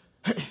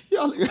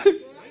 Y'all,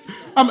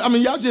 I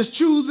mean, y'all just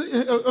choose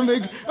it.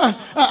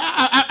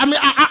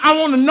 I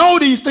want to know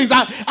these things.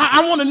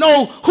 I want to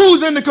know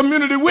who's in the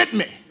community with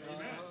me.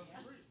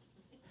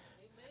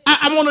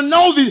 I want to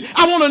know these.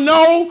 I want to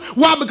know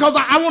why, because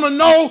I want to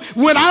know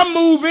when I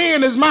move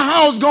in, is my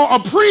house going to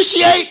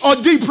appreciate or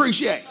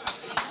depreciate?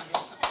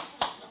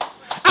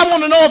 I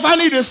want to know if I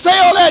need to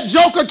sell that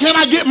joker, can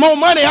I get more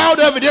money out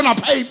of it than I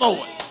pay for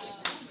it?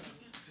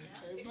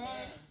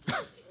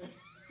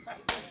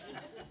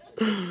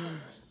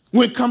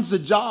 When it comes to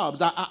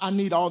jobs, I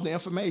need all the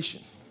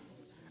information.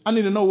 I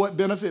need to know what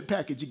benefit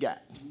package you got.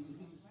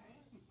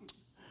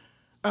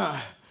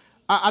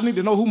 I need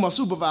to know who my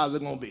supervisor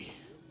is going to be.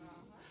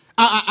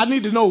 I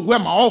need to know where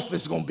my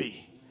office is going to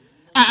be.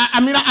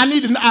 I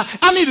need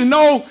to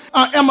know,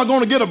 am I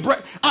going to get a break?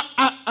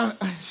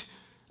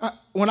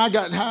 When I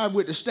got hired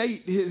with the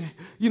state,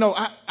 you know,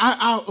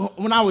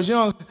 when I was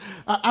young,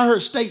 I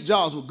heard state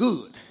jobs were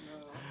good.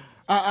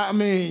 I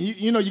mean,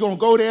 you know, you're going to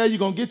go there, you're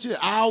going to get your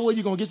hour,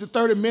 you're going to get your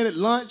 30-minute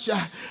lunch.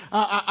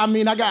 I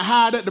mean, I got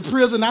hired at the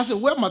prison. I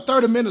said, where's my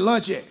 30-minute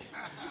lunch at?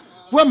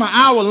 Where's my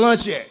hour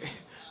lunch at?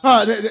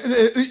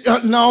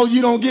 No,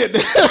 you don't get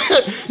that.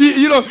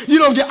 you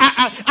don't get.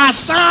 I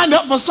signed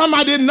up for something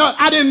I didn't know.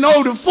 I didn't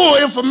know the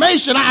full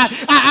information.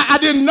 I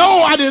didn't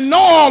know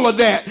all of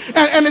that.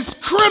 And it's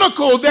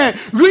critical that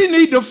we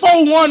need the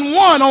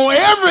 411 on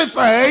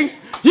everything.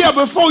 Yeah,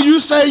 before you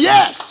say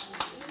yes.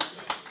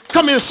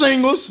 Come here,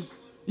 singles.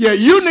 Yeah,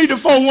 you need the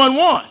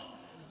 411.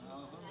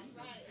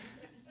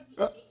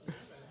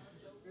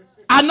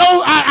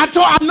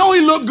 I know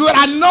he looked good.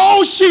 I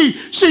know she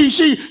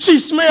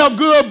smelled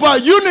good,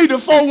 but you need the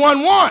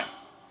 411.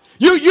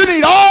 You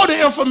need all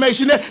the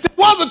information. There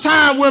was a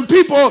time when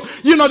people,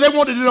 you know, they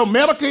wanted to know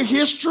medical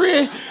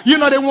history. You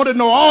know, they wanted to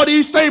know all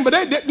these things, but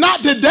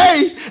not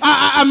today.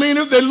 I mean,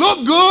 if they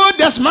look good,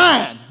 that's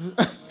mine.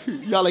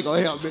 Y'all ain't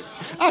gonna help me.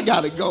 I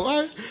gotta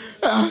go.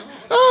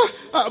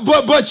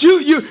 But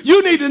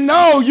you need to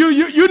know.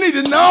 You need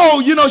to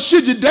know. You know,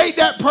 should you date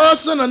that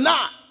person or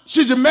not?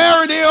 Should you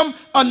marry them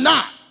or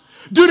not?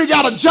 Do they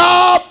got a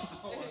job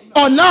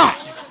or not?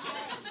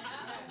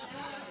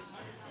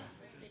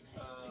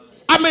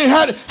 I mean,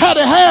 had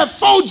they had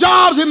 4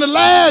 jobs in the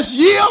last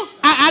year?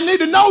 I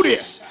need to know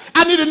this.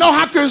 I need to know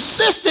how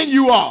consistent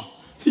you are.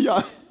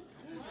 Yeah.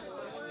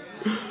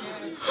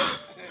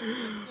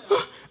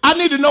 I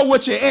need to know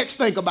what your ex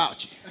think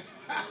about you.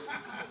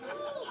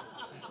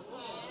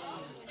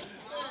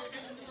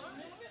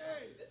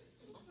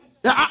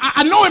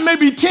 I know it may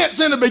be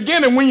tense in the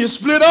beginning when you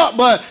split up,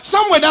 but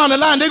somewhere down the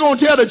line, they're going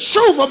to tell the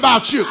truth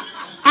about you.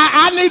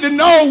 I need to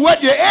know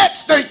what your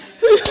ex think.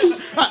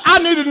 I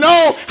need to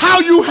know how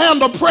you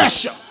handle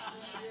pressure.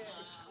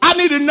 I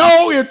need to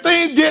know if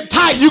things get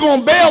tight, you're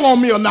going to bail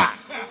on me or not.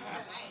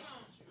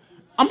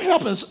 I'm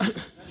helping.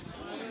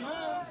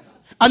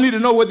 I need to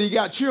know whether you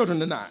got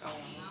children or not.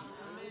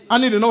 I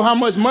need to know how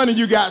much money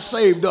you got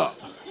saved up.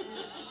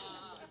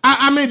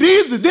 I mean,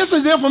 this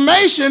is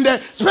information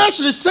that,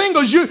 especially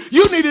singles, you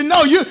need to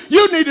know. You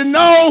need to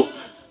know.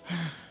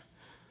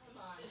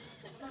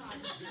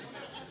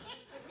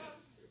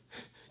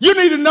 You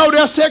need to know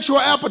their sexual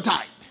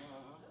appetite.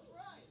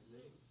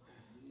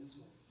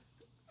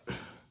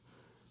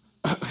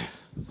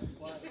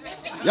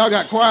 Y'all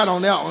got quiet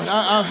on that one.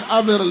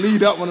 I better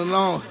leave that one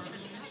alone.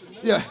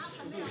 Yeah.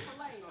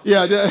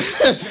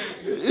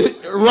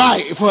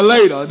 Right, for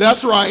later.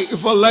 That's right,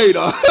 for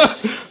later.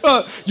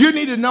 You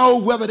need to know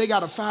whether they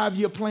got a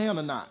 5-year plan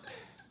or not.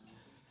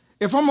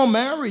 If I'm going to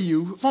marry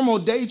you, if I'm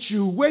going to date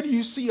you, where do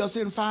you see us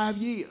in 5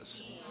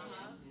 years?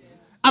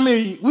 I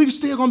mean, we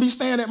still going to be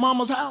staying at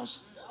mama's house?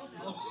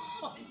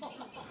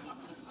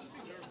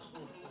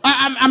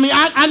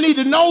 I need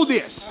to know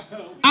this.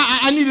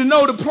 I need to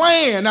know the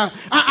plan.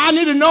 I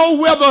need to know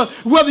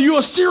whether you're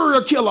a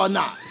serial killer or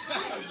not.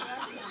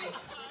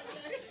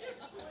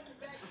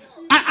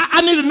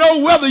 I need to know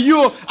whether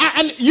you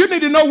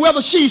need to know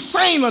whether she's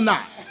sane or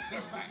not.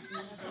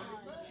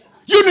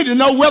 You need to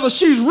know whether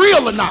she's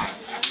real or not.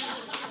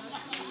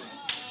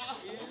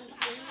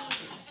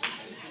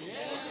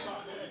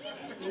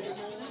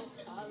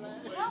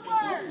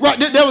 Right,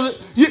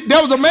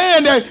 there was a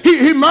man that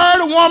he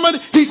married a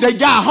woman. They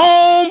got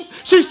home.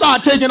 She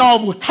started taking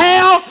off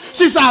hair.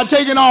 She started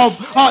taking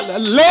off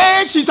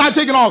legs. She started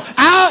taking off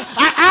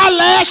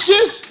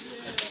eyelashes.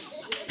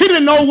 He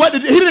didn't know whether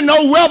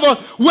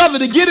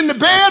to get in the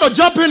bed or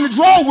jump in the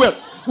drawer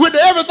with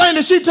everything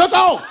that she took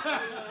off.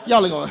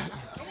 Y'all ain't gonna.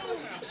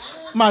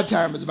 My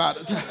time is about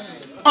it.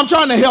 I'm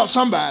trying to help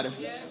somebody.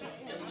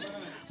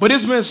 But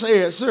it's been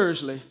said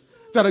seriously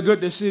that a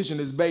good decision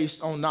is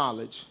based on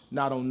knowledge,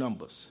 not on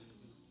numbers.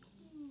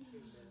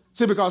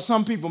 See, because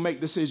some people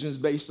make decisions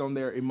based on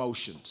their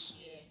emotions.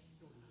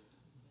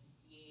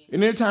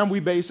 And anytime we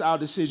base our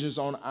decisions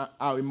on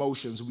our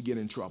emotions, we get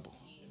in trouble.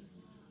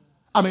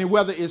 I mean,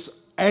 whether it's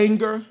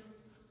anger,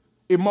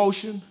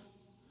 emotion.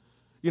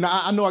 You know,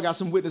 I know I got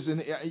some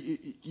witnesses.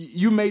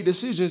 You made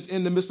decisions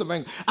in the midst of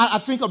anger. I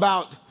think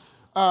about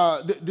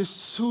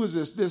this. Who is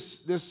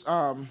this?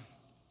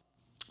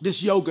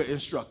 This yoga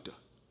instructor.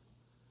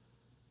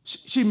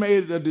 She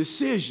made a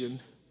decision,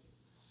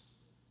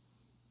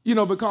 you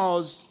know,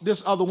 because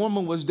this other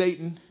woman was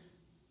dating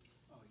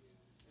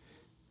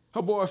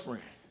her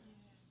boyfriend.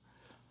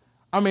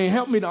 I mean,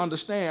 help me to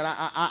understand.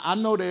 I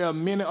know there are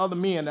many other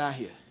men out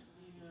here.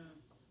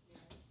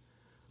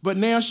 But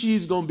now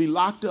she's going to be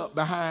locked up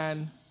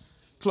behind,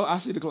 I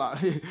see the clock,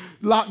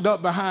 locked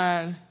up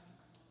behind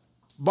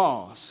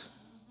bars.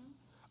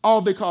 All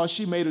because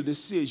she made a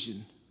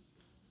decision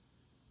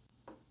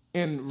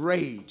in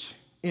rage,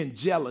 in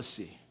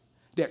jealousy,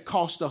 that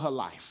cost her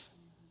life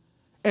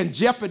and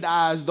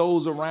jeopardized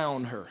those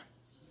around her,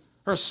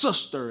 her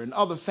sister and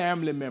other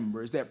family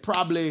members that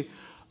probably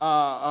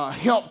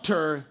helped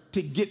her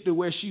to get to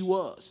where she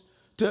was,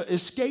 to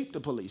escape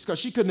the police, because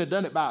she couldn't have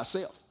done it by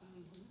herself.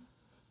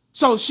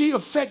 So she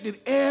affected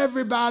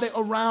everybody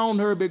around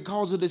her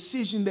because of the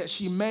decision that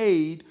she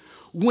made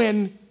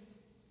when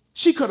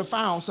she could have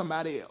found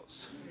somebody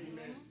else.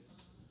 Amen.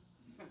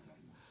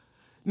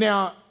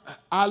 Now,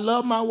 I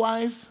love my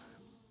wife,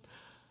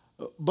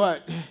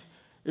 but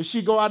if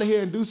she go out of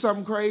here and do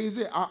something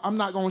crazy, I'm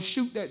not going to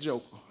shoot that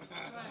joker.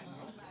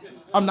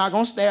 I'm not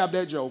going to stab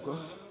that joker.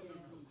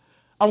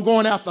 I'm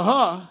going after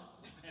her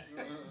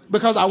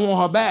because I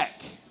want her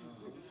back.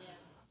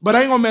 But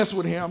I ain't going to mess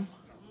with him.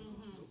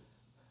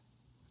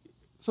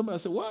 Somebody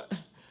said, what?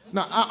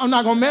 No, I'm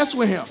not going to mess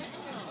with him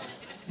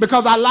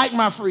because I like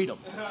my freedom.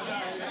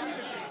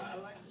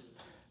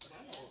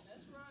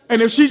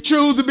 And if she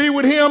chooses to be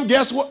with him,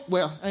 guess what?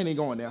 Well, I ain't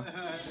even going there.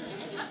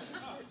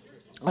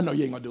 I know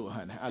you ain't going to do it,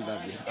 honey. I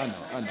love you.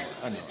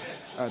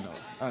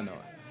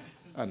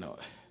 I know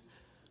it.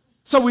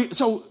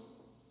 So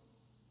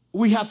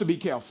we have to be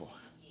careful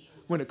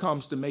when it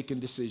comes to making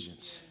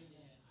decisions.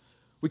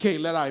 We can't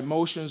let our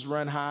emotions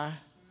run high.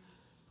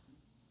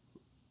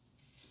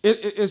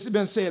 It's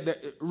been said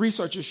that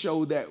researchers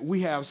show that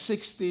we have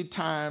 60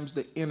 times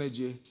the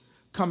energy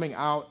coming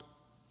out.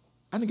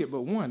 I didn't get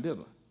but one, did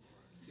I?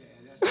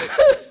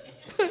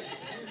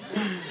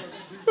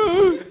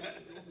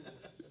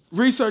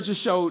 Researchers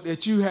showed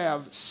that you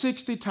have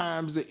 60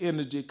 times the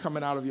energy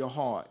coming out of your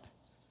heart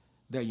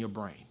than your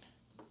brain.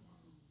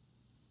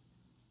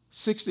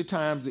 60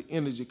 times the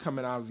energy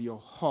coming out of your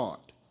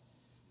heart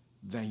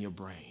than your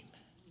brain.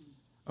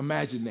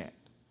 Imagine that.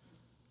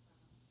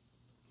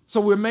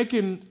 So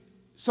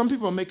some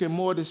people are making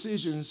more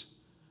decisions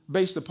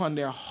based upon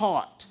their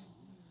heart.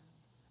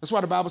 That's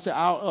why the Bible said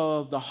out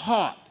of the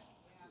heart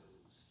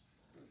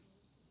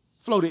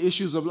flow the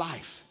issues of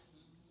life.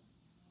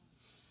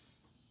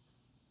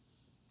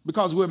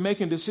 Because we're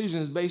making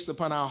decisions based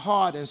upon our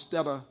heart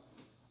instead of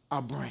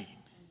our brain.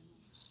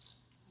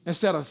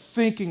 Instead of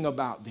thinking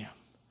about them.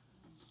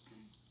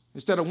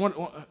 Instead of one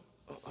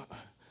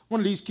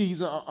of these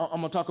keys I'm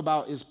going to talk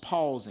about is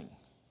pausing.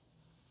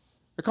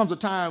 There comes a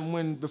time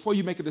when before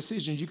you make a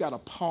decision, you got to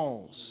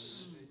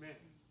pause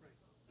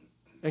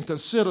and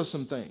consider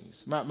some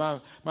things. My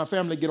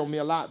family get on me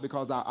a lot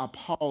because I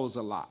pause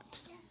a lot.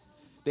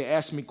 They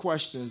ask me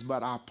questions,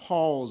 but I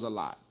pause a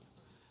lot.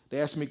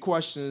 They ask me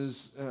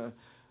questions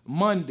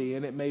Monday,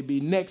 and it may be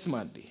next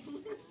Monday.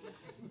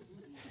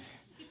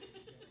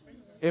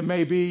 It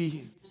may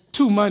be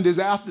 2 Mondays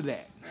after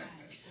that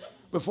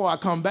before I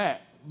come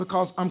back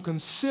because I'm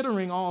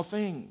considering all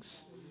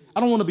things. I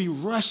don't want to be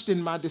rushed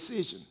in my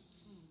decision.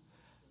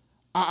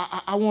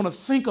 I want to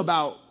think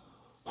about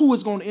who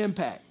it's going to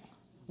impact.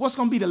 What's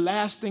going to be the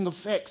lasting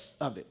effects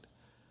of it?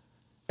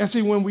 And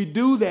see, when we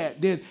do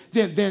that,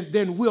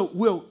 then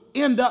we'll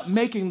end up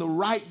making the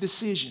right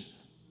decision.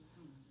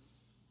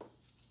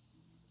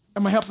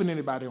 Am I helping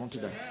anybody on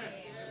today?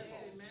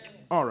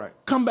 All right.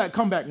 Come back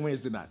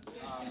Wednesday night.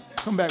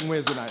 Come back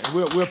Wednesday night.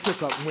 We'll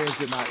pick up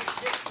Wednesday night.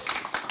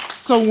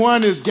 So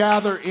one is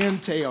gather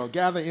intel.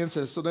 Gather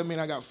intel. So that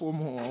means I got 4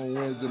 more on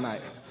Wednesday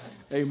night.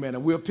 Amen.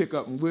 And we'll pick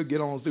up and we'll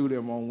get on through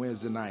them on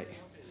Wednesday night.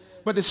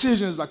 But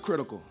decisions are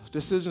critical.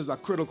 Decisions are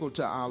critical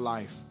to our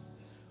life.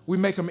 We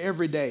make them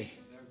every day.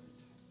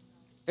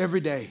 Every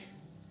day.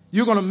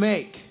 You're going to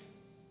make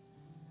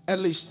at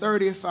least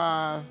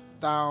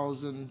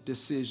 35,000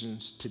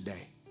 decisions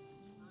today.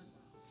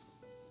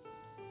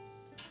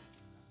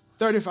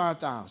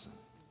 35,000.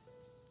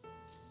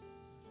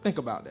 Think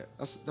about that.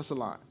 That's a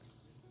lot.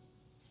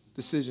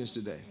 Decisions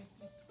today.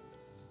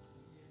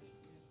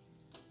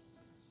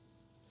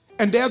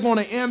 And they're going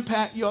to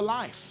impact your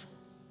life.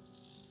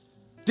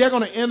 They're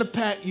going to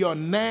impact your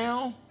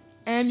now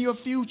and your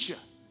future.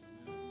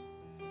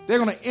 They're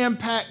going to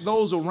impact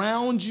those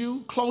around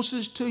you,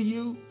 closest to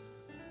you,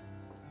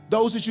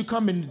 those that you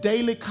come in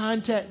daily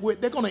contact with.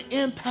 They're going to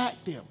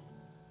impact them.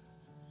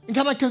 And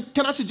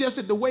can I suggest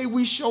that the way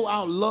we show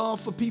our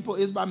love for people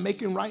is by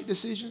making right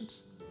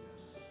decisions?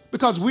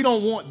 Because we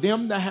don't want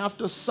them to have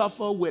to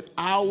suffer with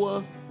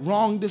our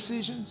wrong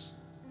decisions.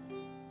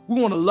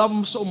 We want to love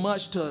them so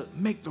much to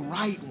make the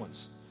right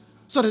ones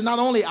so that not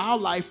only our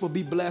life will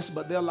be blessed,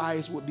 but their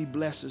lives will be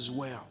blessed as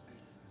well.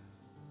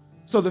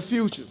 So the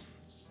future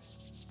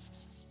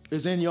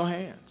is in your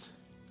hands.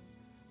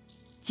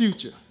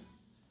 Future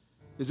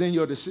is in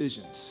your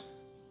decisions.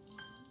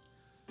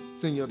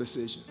 It's in your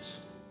decisions.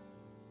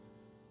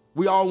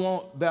 We all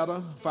want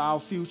better for our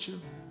future.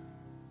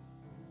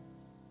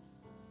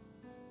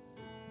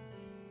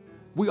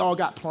 We all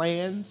got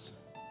plans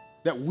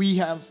that we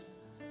have,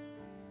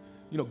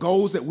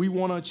 goals that we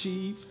want to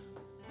achieve.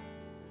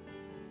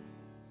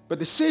 But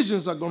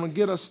decisions are going to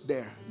get us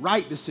there.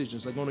 Right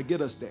decisions are going to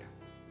get us there.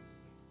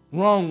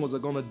 Wrong ones are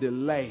going to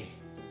delay,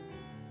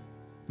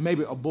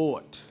 maybe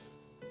abort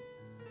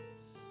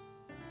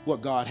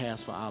what God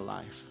has for our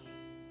life.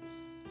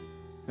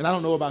 And I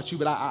don't know about you,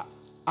 but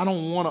I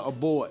don't want to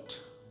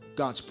abort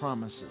God's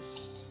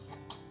promises.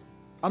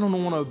 I don't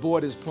want to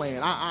abort his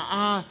plan.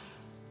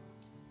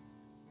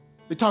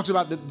 It talks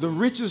about the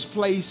richest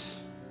place.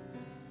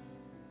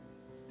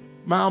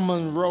 Myles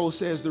Munroe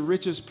says the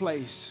richest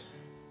place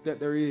that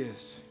there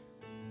is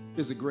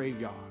a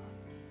graveyard.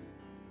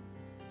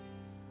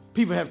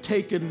 People have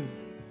taken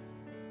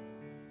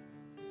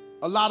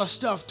a lot of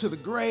stuff to the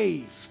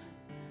grave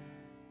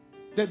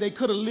that they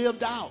could have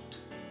lived out.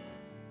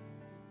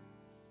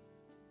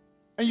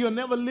 And you'll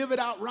never live it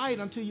out right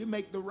until you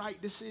make the right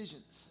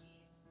decisions.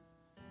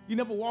 You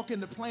never walk in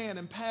the plan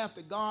and path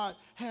that God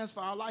has for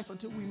our life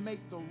until we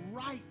make the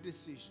right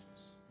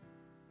decisions.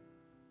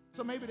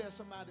 So maybe there's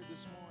somebody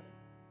this morning